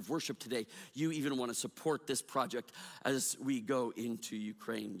an act of worship today, you even want to support this project as we go into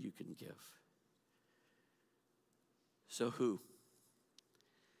Ukraine, you can give. So who?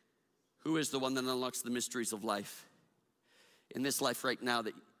 Who is the one that unlocks the mysteries of life? In this life right now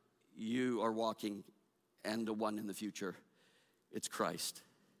that you are walking and the one in the future, it's Christ.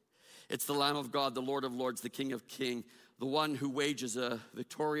 It's the Lamb of God, the Lord of Lords, the King of Kings, the one who wages a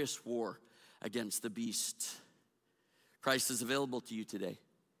victorious war against the beast. Christ is available to you today.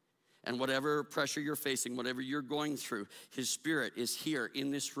 And whatever pressure you're facing, whatever you're going through, his Spirit is here in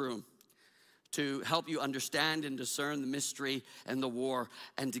this room to help you understand and discern the mystery and the war,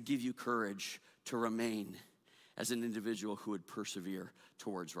 and to give you courage to remain as an individual who would persevere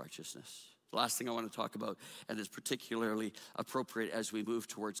towards righteousness. The last thing I want to talk about, and is particularly appropriate as we move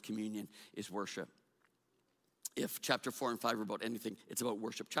towards communion, is worship. If chapter 4 and 5 are about anything, it's about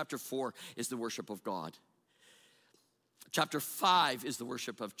worship. Chapter 4 is the worship of God. Chapter 5 is the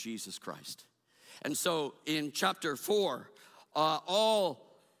worship of Jesus Christ. And so in chapter 4, all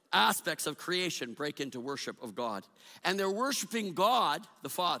aspects of creation break into worship of God. And they're worshiping God, the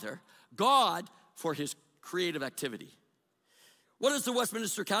Father, God for his creative activity. What does the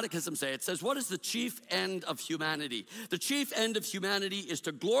Westminster Catechism say? It says, what is the chief end of humanity? The chief end of humanity is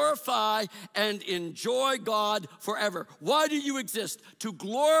to glorify and enjoy God forever. Why do you exist? To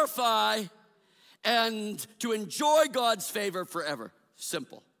glorify and to enjoy God's favor forever.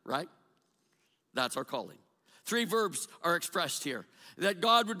 Simple, right? That's our calling. 3 verbs are expressed here. That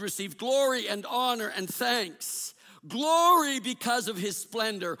God would receive glory and honor and thanks. Glory because of his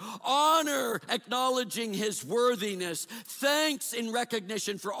splendor. Honor acknowledging his worthiness. Thanks in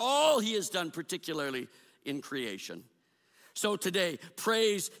recognition for all he has done, particularly in creation. So today,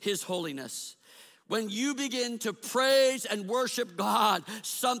 praise his holiness. When you begin to praise and worship God,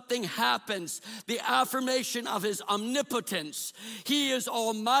 something happens. The affirmation of his omnipotence. He is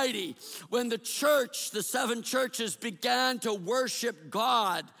almighty. When the church, the 7 churches, began to worship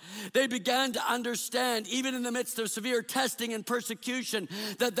God, they began to understand, even in the midst of severe testing and persecution,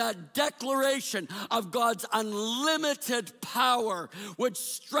 that declaration of God's unlimited power would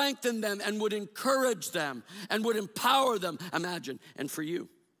strengthen them and would encourage them and would empower them. Imagine, and for you,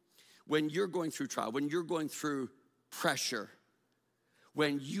 when you're going through trial, when you're going through pressure,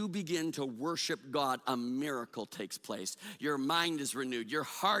 when you begin to worship God, a miracle takes place. Your mind is renewed. Your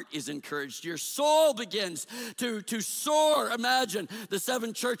heart is encouraged. Your soul begins to soar. Imagine the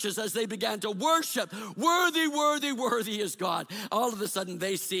 7 churches as they began to worship. Worthy, worthy, worthy is God. All of a sudden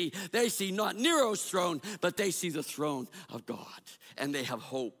they see not Nero's throne, but they see the throne of God. And they have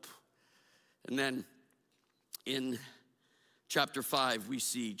hope. And then in chapter 5, we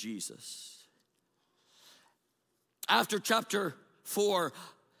see Jesus. After chapter 4,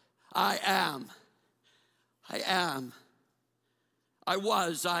 I am, I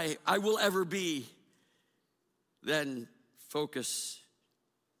was, I will ever be. Then focus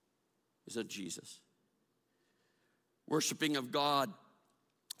is on Jesus. Worshiping of God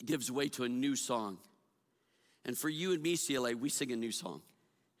gives way to a new song. And for you and me, CLA, we sing a new song.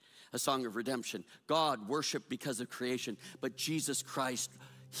 A song of redemption. God worshiped because of creation, but Jesus Christ,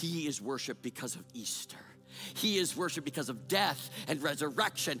 he is worshiped because of Easter. He is worshiped because of death and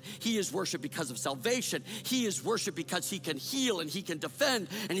resurrection. He is worshiped because of salvation. He is worshiped because he can heal and he can defend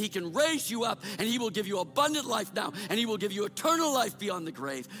and he can raise you up and he will give you abundant life now and he will give you eternal life beyond the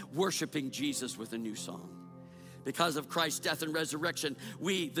grave. Worshiping Jesus with a new song. Because of Christ's death and resurrection,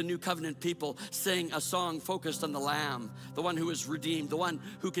 we, the new covenant people, sing a song focused on the Lamb, the one who is redeemed, the one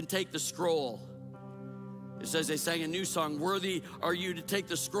who can take the scroll. It says they sang a new song, worthy are you to take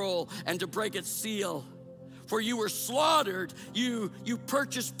the scroll and to break its seal. For you were slaughtered, you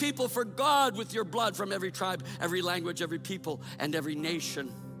purchased people for God with your blood from every tribe, every language, every people, and every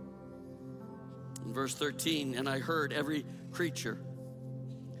nation. In verse 13, and I heard every creature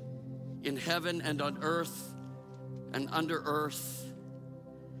in heaven and on earth and under earth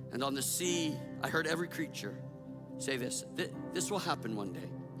and on the sea. I heard every creature say this. This will happen one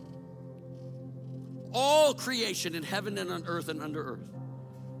day. All creation in heaven and on earth and under earth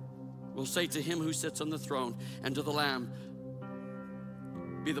will say to him who sits on the throne and to the Lamb,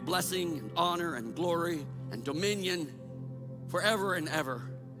 be the blessing and honor and glory and dominion forever and ever.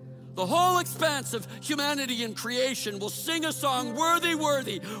 The whole expanse of humanity and creation will sing a song, worthy,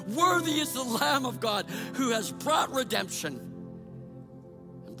 worthy, worthy is the Lamb of God who has brought redemption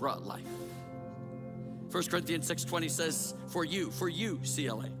and brought life. 1 Corinthians 6:20 says, for you,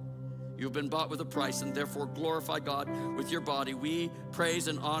 CLA, you've been bought with a price and therefore glorify God with your body. We praise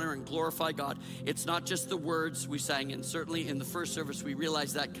and honor and glorify God. It's not just the words we sang, and certainly in the first service we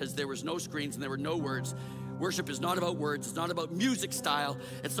realized that because there was no screens and there were no words. Worship is not about words. It's not about music style.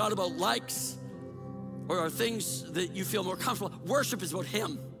 It's not about likes or things that you feel more comfortable. Worship is about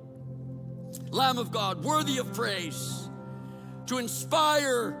him. Lamb of God, worthy of praise, to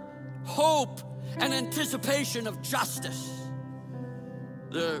inspire hope and anticipation of justice.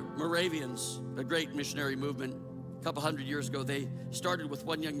 The Moravians, a great missionary movement, a couple hundred years ago, they started with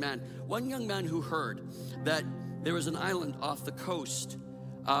one young man who heard that there was an island off the coast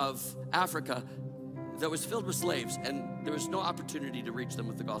of Africa that was filled with slaves, and there was no opportunity to reach them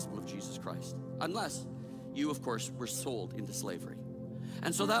with the gospel of Jesus Christ, unless you, of course, were sold into slavery.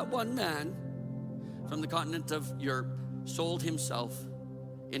 And so that one man from the continent of Europe sold himself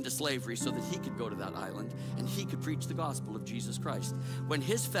into slavery so that he could go to that island and he could preach the gospel of Jesus Christ. When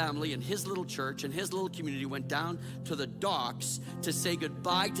his family and his little church and his little community went down to the docks to say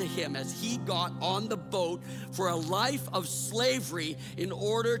goodbye to him as he got on the boat for a life of slavery in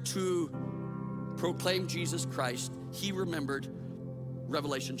order to proclaim Jesus Christ, he remembered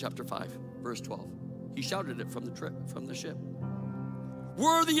Revelation chapter 5, verse 12. He shouted it from the ship.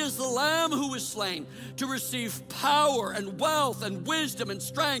 Worthy is the Lamb who was slain to receive power and wealth and wisdom and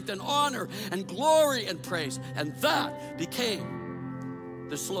strength and honor and glory and praise. And that became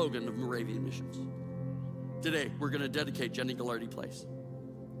the slogan of Moravian Missions. Today, we're going to dedicate Jenny Gallardi Place.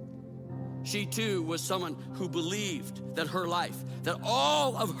 She too was someone who believed that her life, that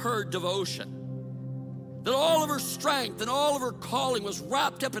all of her devotion, that all of her strength and all of her calling was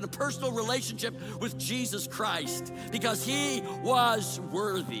wrapped up in a personal relationship with Jesus Christ because he was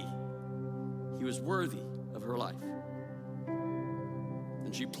worthy. He was worthy of her life.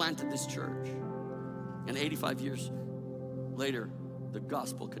 And she planted this church. And 85 years later, the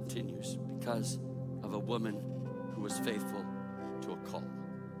gospel continues because of a woman who was faithful to a call.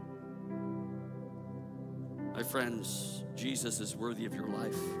 My friends, Jesus is worthy of your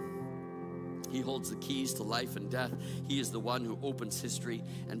life. He holds the keys to life and death. He is the one who opens history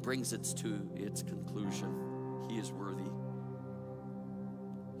and brings it to its conclusion. He is worthy.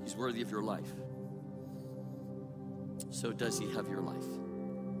 He's worthy of your life. So does he have your life?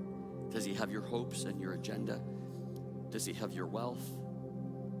 Does he have your hopes and your agenda? Does he have your wealth?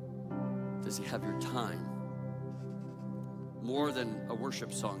 Does he have your time? More than a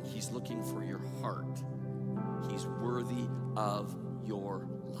worship song, he's looking for your heart. He's worthy of your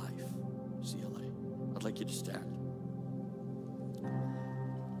life. CLA, I'd like you to stand.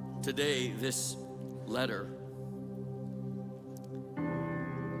 Today, this letter,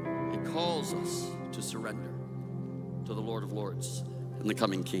 it calls us to surrender to the Lord of Lords and the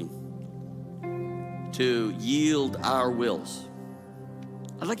coming King, to yield our wills.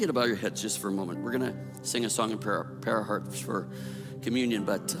 I'd like you to bow your heads just for a moment. We're going to sing a song and prepare our hearts for communion,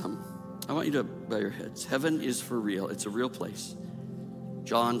 but I want you to bow your heads. Heaven is for real. It's a real place.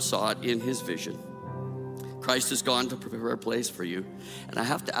 John saw it in his vision. Christ has gone to prepare a place for you. And I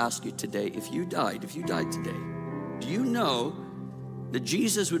have to ask you today, if you died today, do you know that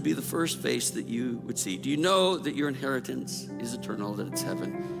Jesus would be the first face that you would see? Do you know that your inheritance is eternal, that it's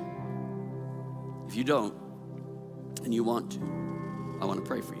heaven? If you don't, and you want to, I want to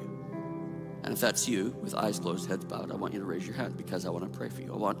pray for you. And if that's you, with eyes closed, heads bowed, I want you to raise your hand because I want to pray for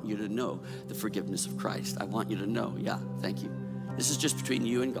you. I want you to know the forgiveness of Christ. I want you to know, yeah, thank you. This is just between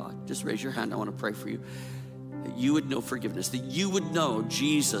you and God. Just raise your hand. I want to pray for you. That you would know forgiveness, that you would know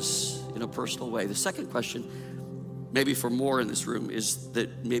Jesus in a personal way. The second question, maybe for more in this room, is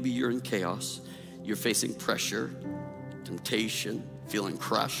that maybe you're in chaos. You're facing pressure, temptation, feeling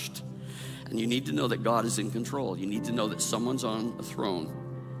crushed. And you need to know that God is in control. You need to know that someone's on a throne.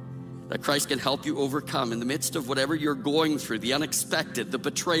 That Christ can help you overcome in the midst of whatever you're going through, the unexpected, the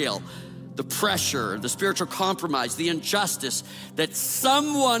betrayal, the pressure, the spiritual compromise, the injustice, that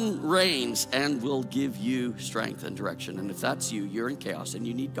someone reigns and will give you strength and direction. And if that's you, you're in chaos and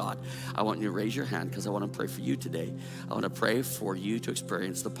you need God, I want you to raise your hand because I want to pray for you today. I want to pray for you to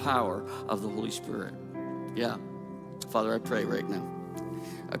experience the power of the Holy Spirit. Yeah. Father, I pray right now.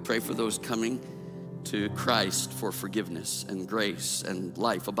 I pray for those coming to Christ for forgiveness and grace and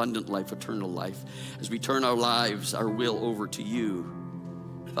life, abundant life, eternal life. As we turn our lives, our will over to you,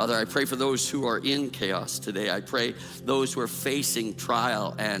 Father, I pray for those who are in chaos today. I pray those who are facing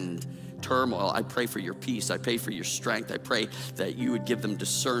trial and turmoil. I pray for your peace. I pray for your strength. I pray that you would give them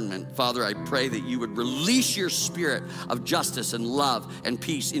discernment. Father, I pray that you would release your spirit of justice and love and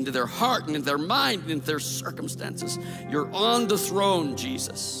peace into their heart and into their mind and into their circumstances. You're on the throne,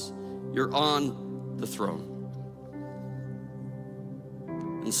 Jesus. You're on the throne.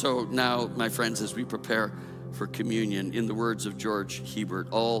 And so now, my friends, as we prepare for communion, in the words of George Hebert,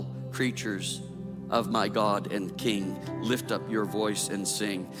 all creatures of my God and King, lift up your voice and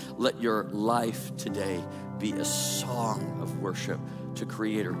sing. Let your life today be a song of worship to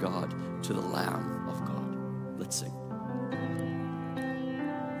Creator God, to the Lamb of God. Let's sing.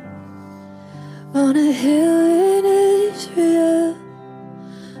 On a hill in Israel,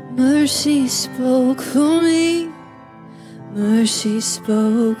 mercy spoke for me. Mercy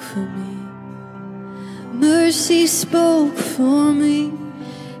spoke for me. Mercy spoke for me.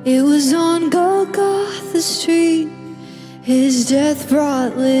 It was on Golgotha Street. His death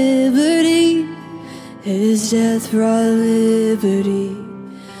brought liberty. His death brought liberty.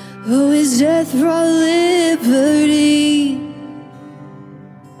 Oh, his death brought liberty.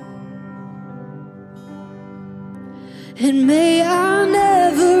 And may I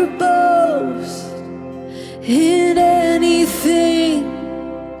never boast in anything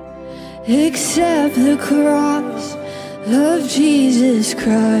except the cross of Jesus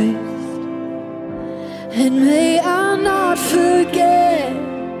Christ. And may I not forget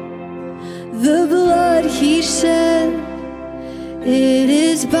the blood he shed. It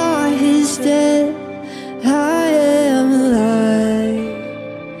is by his death I am alive.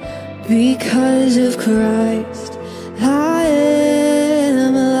 Because of Christ I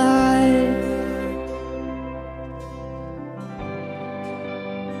am alive.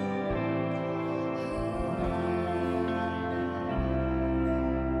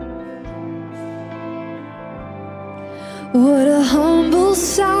 What a humble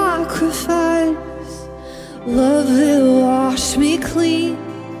sacrifice. Love that washed me clean.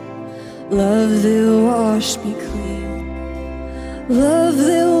 Love that washed me clean. Love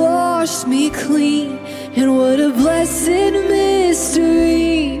that washed me clean. And what a blessed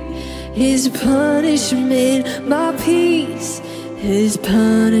mystery. His punishment, my peace. His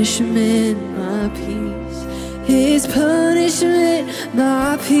punishment, my peace. His punishment,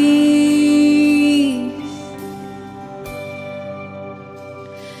 my peace.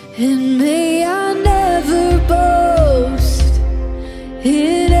 And may I never boast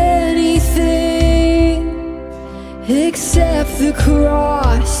in anything except the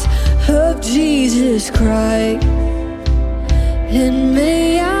cross of Jesus Christ. And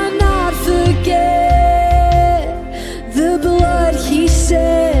may I not forget the blood he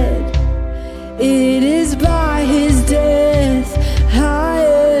shed. It is by his death I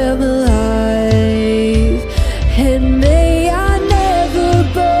am alive. And may I never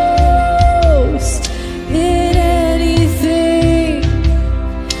boast in anything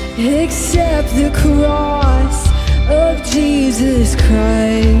except the cross of Jesus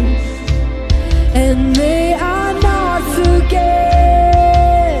Christ. And may I not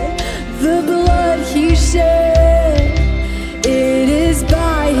forget the blood he shed. It is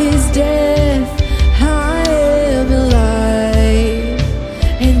by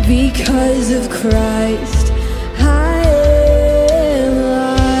Christ, I am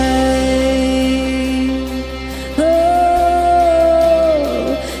alive.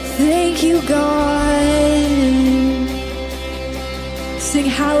 Oh, thank you, God. Sing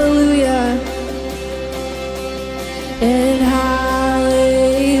hallelujah. And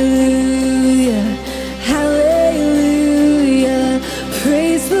hallelujah, hallelujah.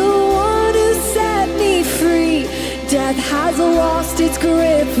 Praise the one who set me free. Death has lost its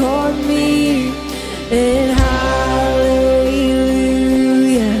grip on me. And hallelujah,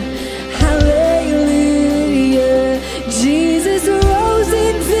 hallelujah. Jesus rose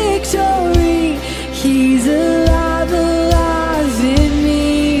in victory. He's alive, alive in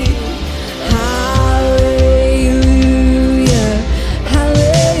me. Hallelujah,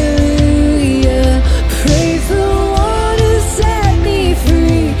 hallelujah. Praise the one who set me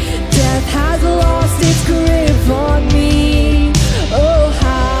free. Death has lost its grip on me. Oh,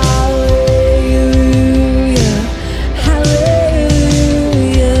 hallelujah,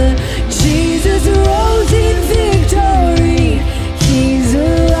 hallelujah. Jesus rose in victory. He's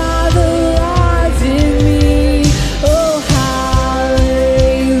alive, alive in me. Oh,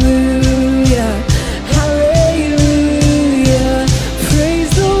 hallelujah, hallelujah.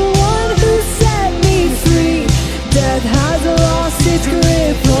 Praise the one who set me free. Death has lost its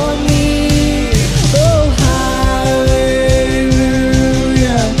grip on me. Oh,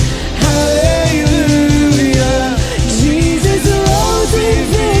 hallelujah, hallelujah. Jesus rose in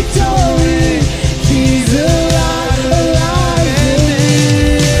victory. He's alive, alive in me.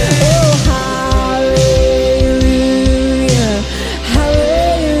 Oh, hallelujah,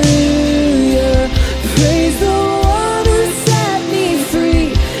 hallelujah. Praise the one who set me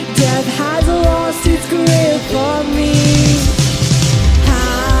free. Death has lost its grip on me.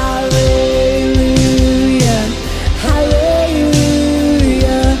 Hallelujah,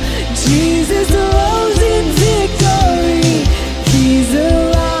 hallelujah. Jesus rose in victory. He's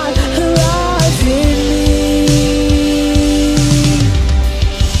alive, alive in me.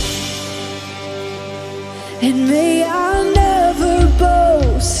 And may I never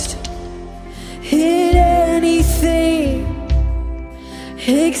boast in anything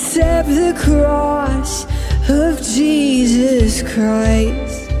except the cross of Jesus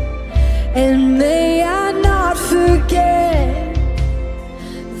Christ. And may I not forget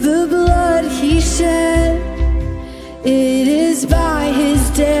the blood he shed. It is by his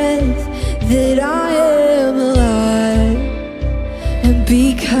death that I am alive. And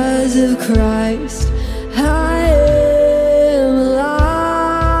because of Christ, I am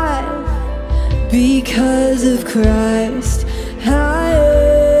alive. Because of Christ, I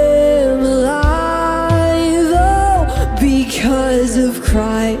am alive. Oh, because of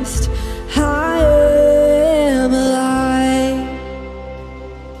Christ, I am alive.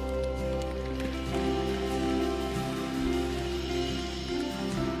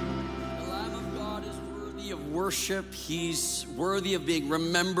 The Lamb of God is worthy of worship. He's worthy of being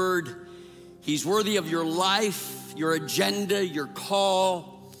remembered. He's worthy of your life, your agenda, your call.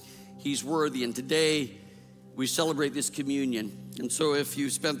 He's worthy. And today we celebrate this communion. And so if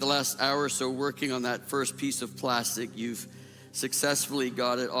you spent the last hour or so working on that first piece of plastic, you've successfully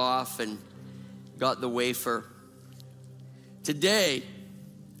got it off and got the wafer. Today,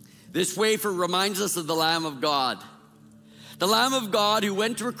 this wafer reminds us of the Lamb of God. The Lamb of God who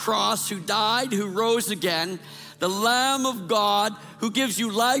went to a cross, who died, who rose again. The Lamb of God who gives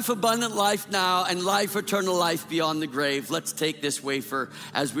you life, abundant life now, and life, eternal life beyond the grave. Let's take this wafer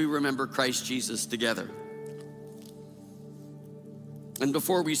as we remember Christ Jesus together. And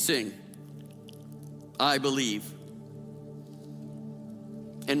before we sing, I believe,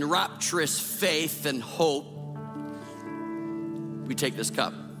 in rapturous faith and hope, we take this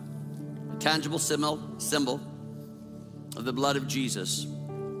cup, a tangible symbol of the blood of Jesus.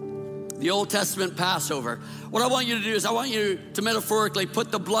 The Old Testament Passover. What I want you to do is I want you to metaphorically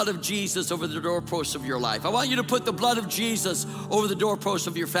put the blood of Jesus over the doorposts of your life. I want you to put the blood of Jesus over the doorposts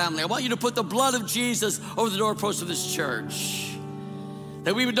of your family. I want you to put the blood of Jesus over the doorposts of this church.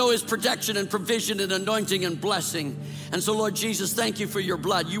 That we would know his protection and provision and anointing and blessing. And so, Lord Jesus, thank you for your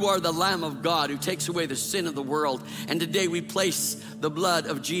blood. You are the Lamb of God who takes away the sin of the world. And today we place the blood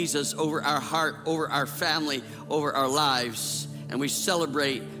of Jesus over our heart, over our family, over our lives. And we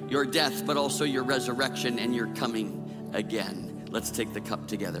celebrate your death, but also your resurrection and your coming again. Let's take the cup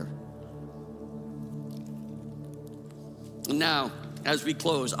together. And now, as we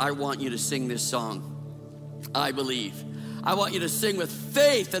close, I want you to sing this song, I Believe. I want you to sing with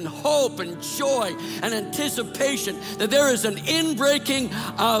faith and hope and joy and anticipation that there is an inbreaking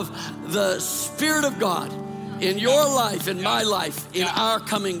of the Spirit of God in your life, in my life, in our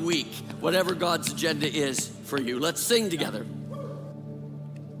coming week. whatever God's agenda is for you. Let's sing together.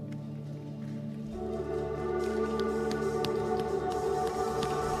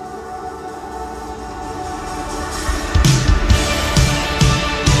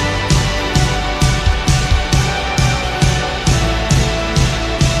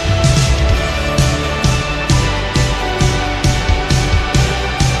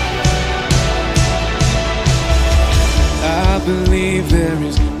 I believe there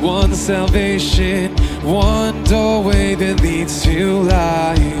is one salvation, one doorway that leads to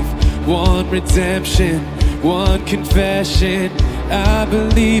life, one redemption, one confession. I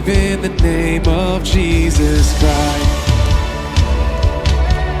believe in the name of Jesus Christ.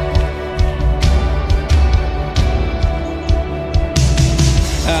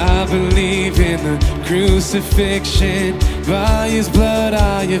 I believe in the crucifixion, by His blood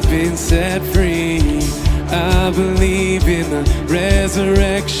I have been set free. I believe in the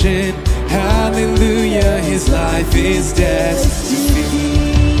resurrection, hallelujah, His life is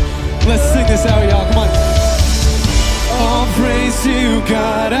destiny. Let's sing this out, y'all, come on. All praise to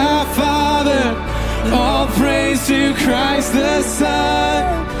God our Father, all praise to Christ the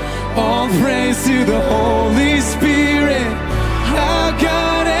Son, all praise to the Holy Spirit. Our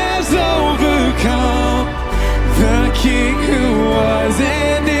God has overcome, the King who was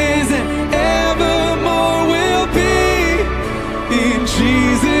and is and evermore will be. In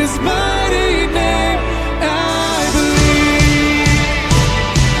Jesus' mighty name, I believe.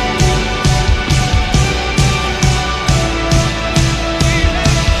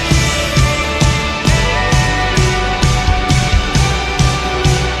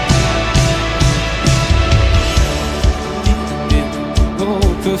 In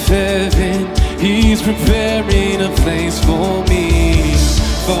hope of heaven, He's preparing a place for me,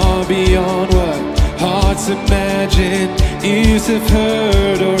 far beyond what hearts imagine, ears have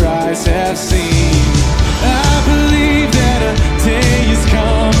heard or eyes have seen. I believe that a day is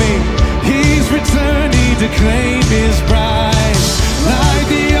coming, He's returning to claim His bride. Light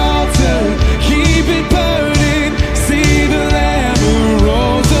the altar, keep it burning, see the Lamb who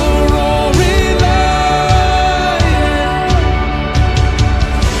rose a roaring lion.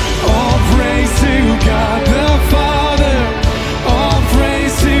 All praise to God the Father, all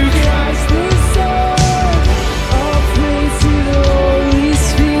praise to Christ the Son, all praise to the Holy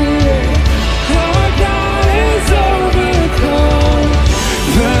Spirit. Our God has overcome,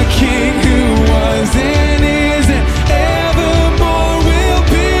 the King who was and is and evermore will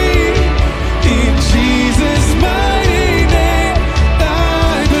be. In Jesus' mighty name,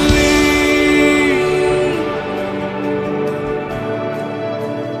 I believe.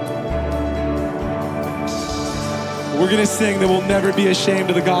 We're gonna sing that we'll never be ashamed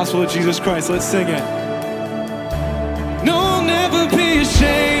of the gospel of Jesus Christ. Let's sing it.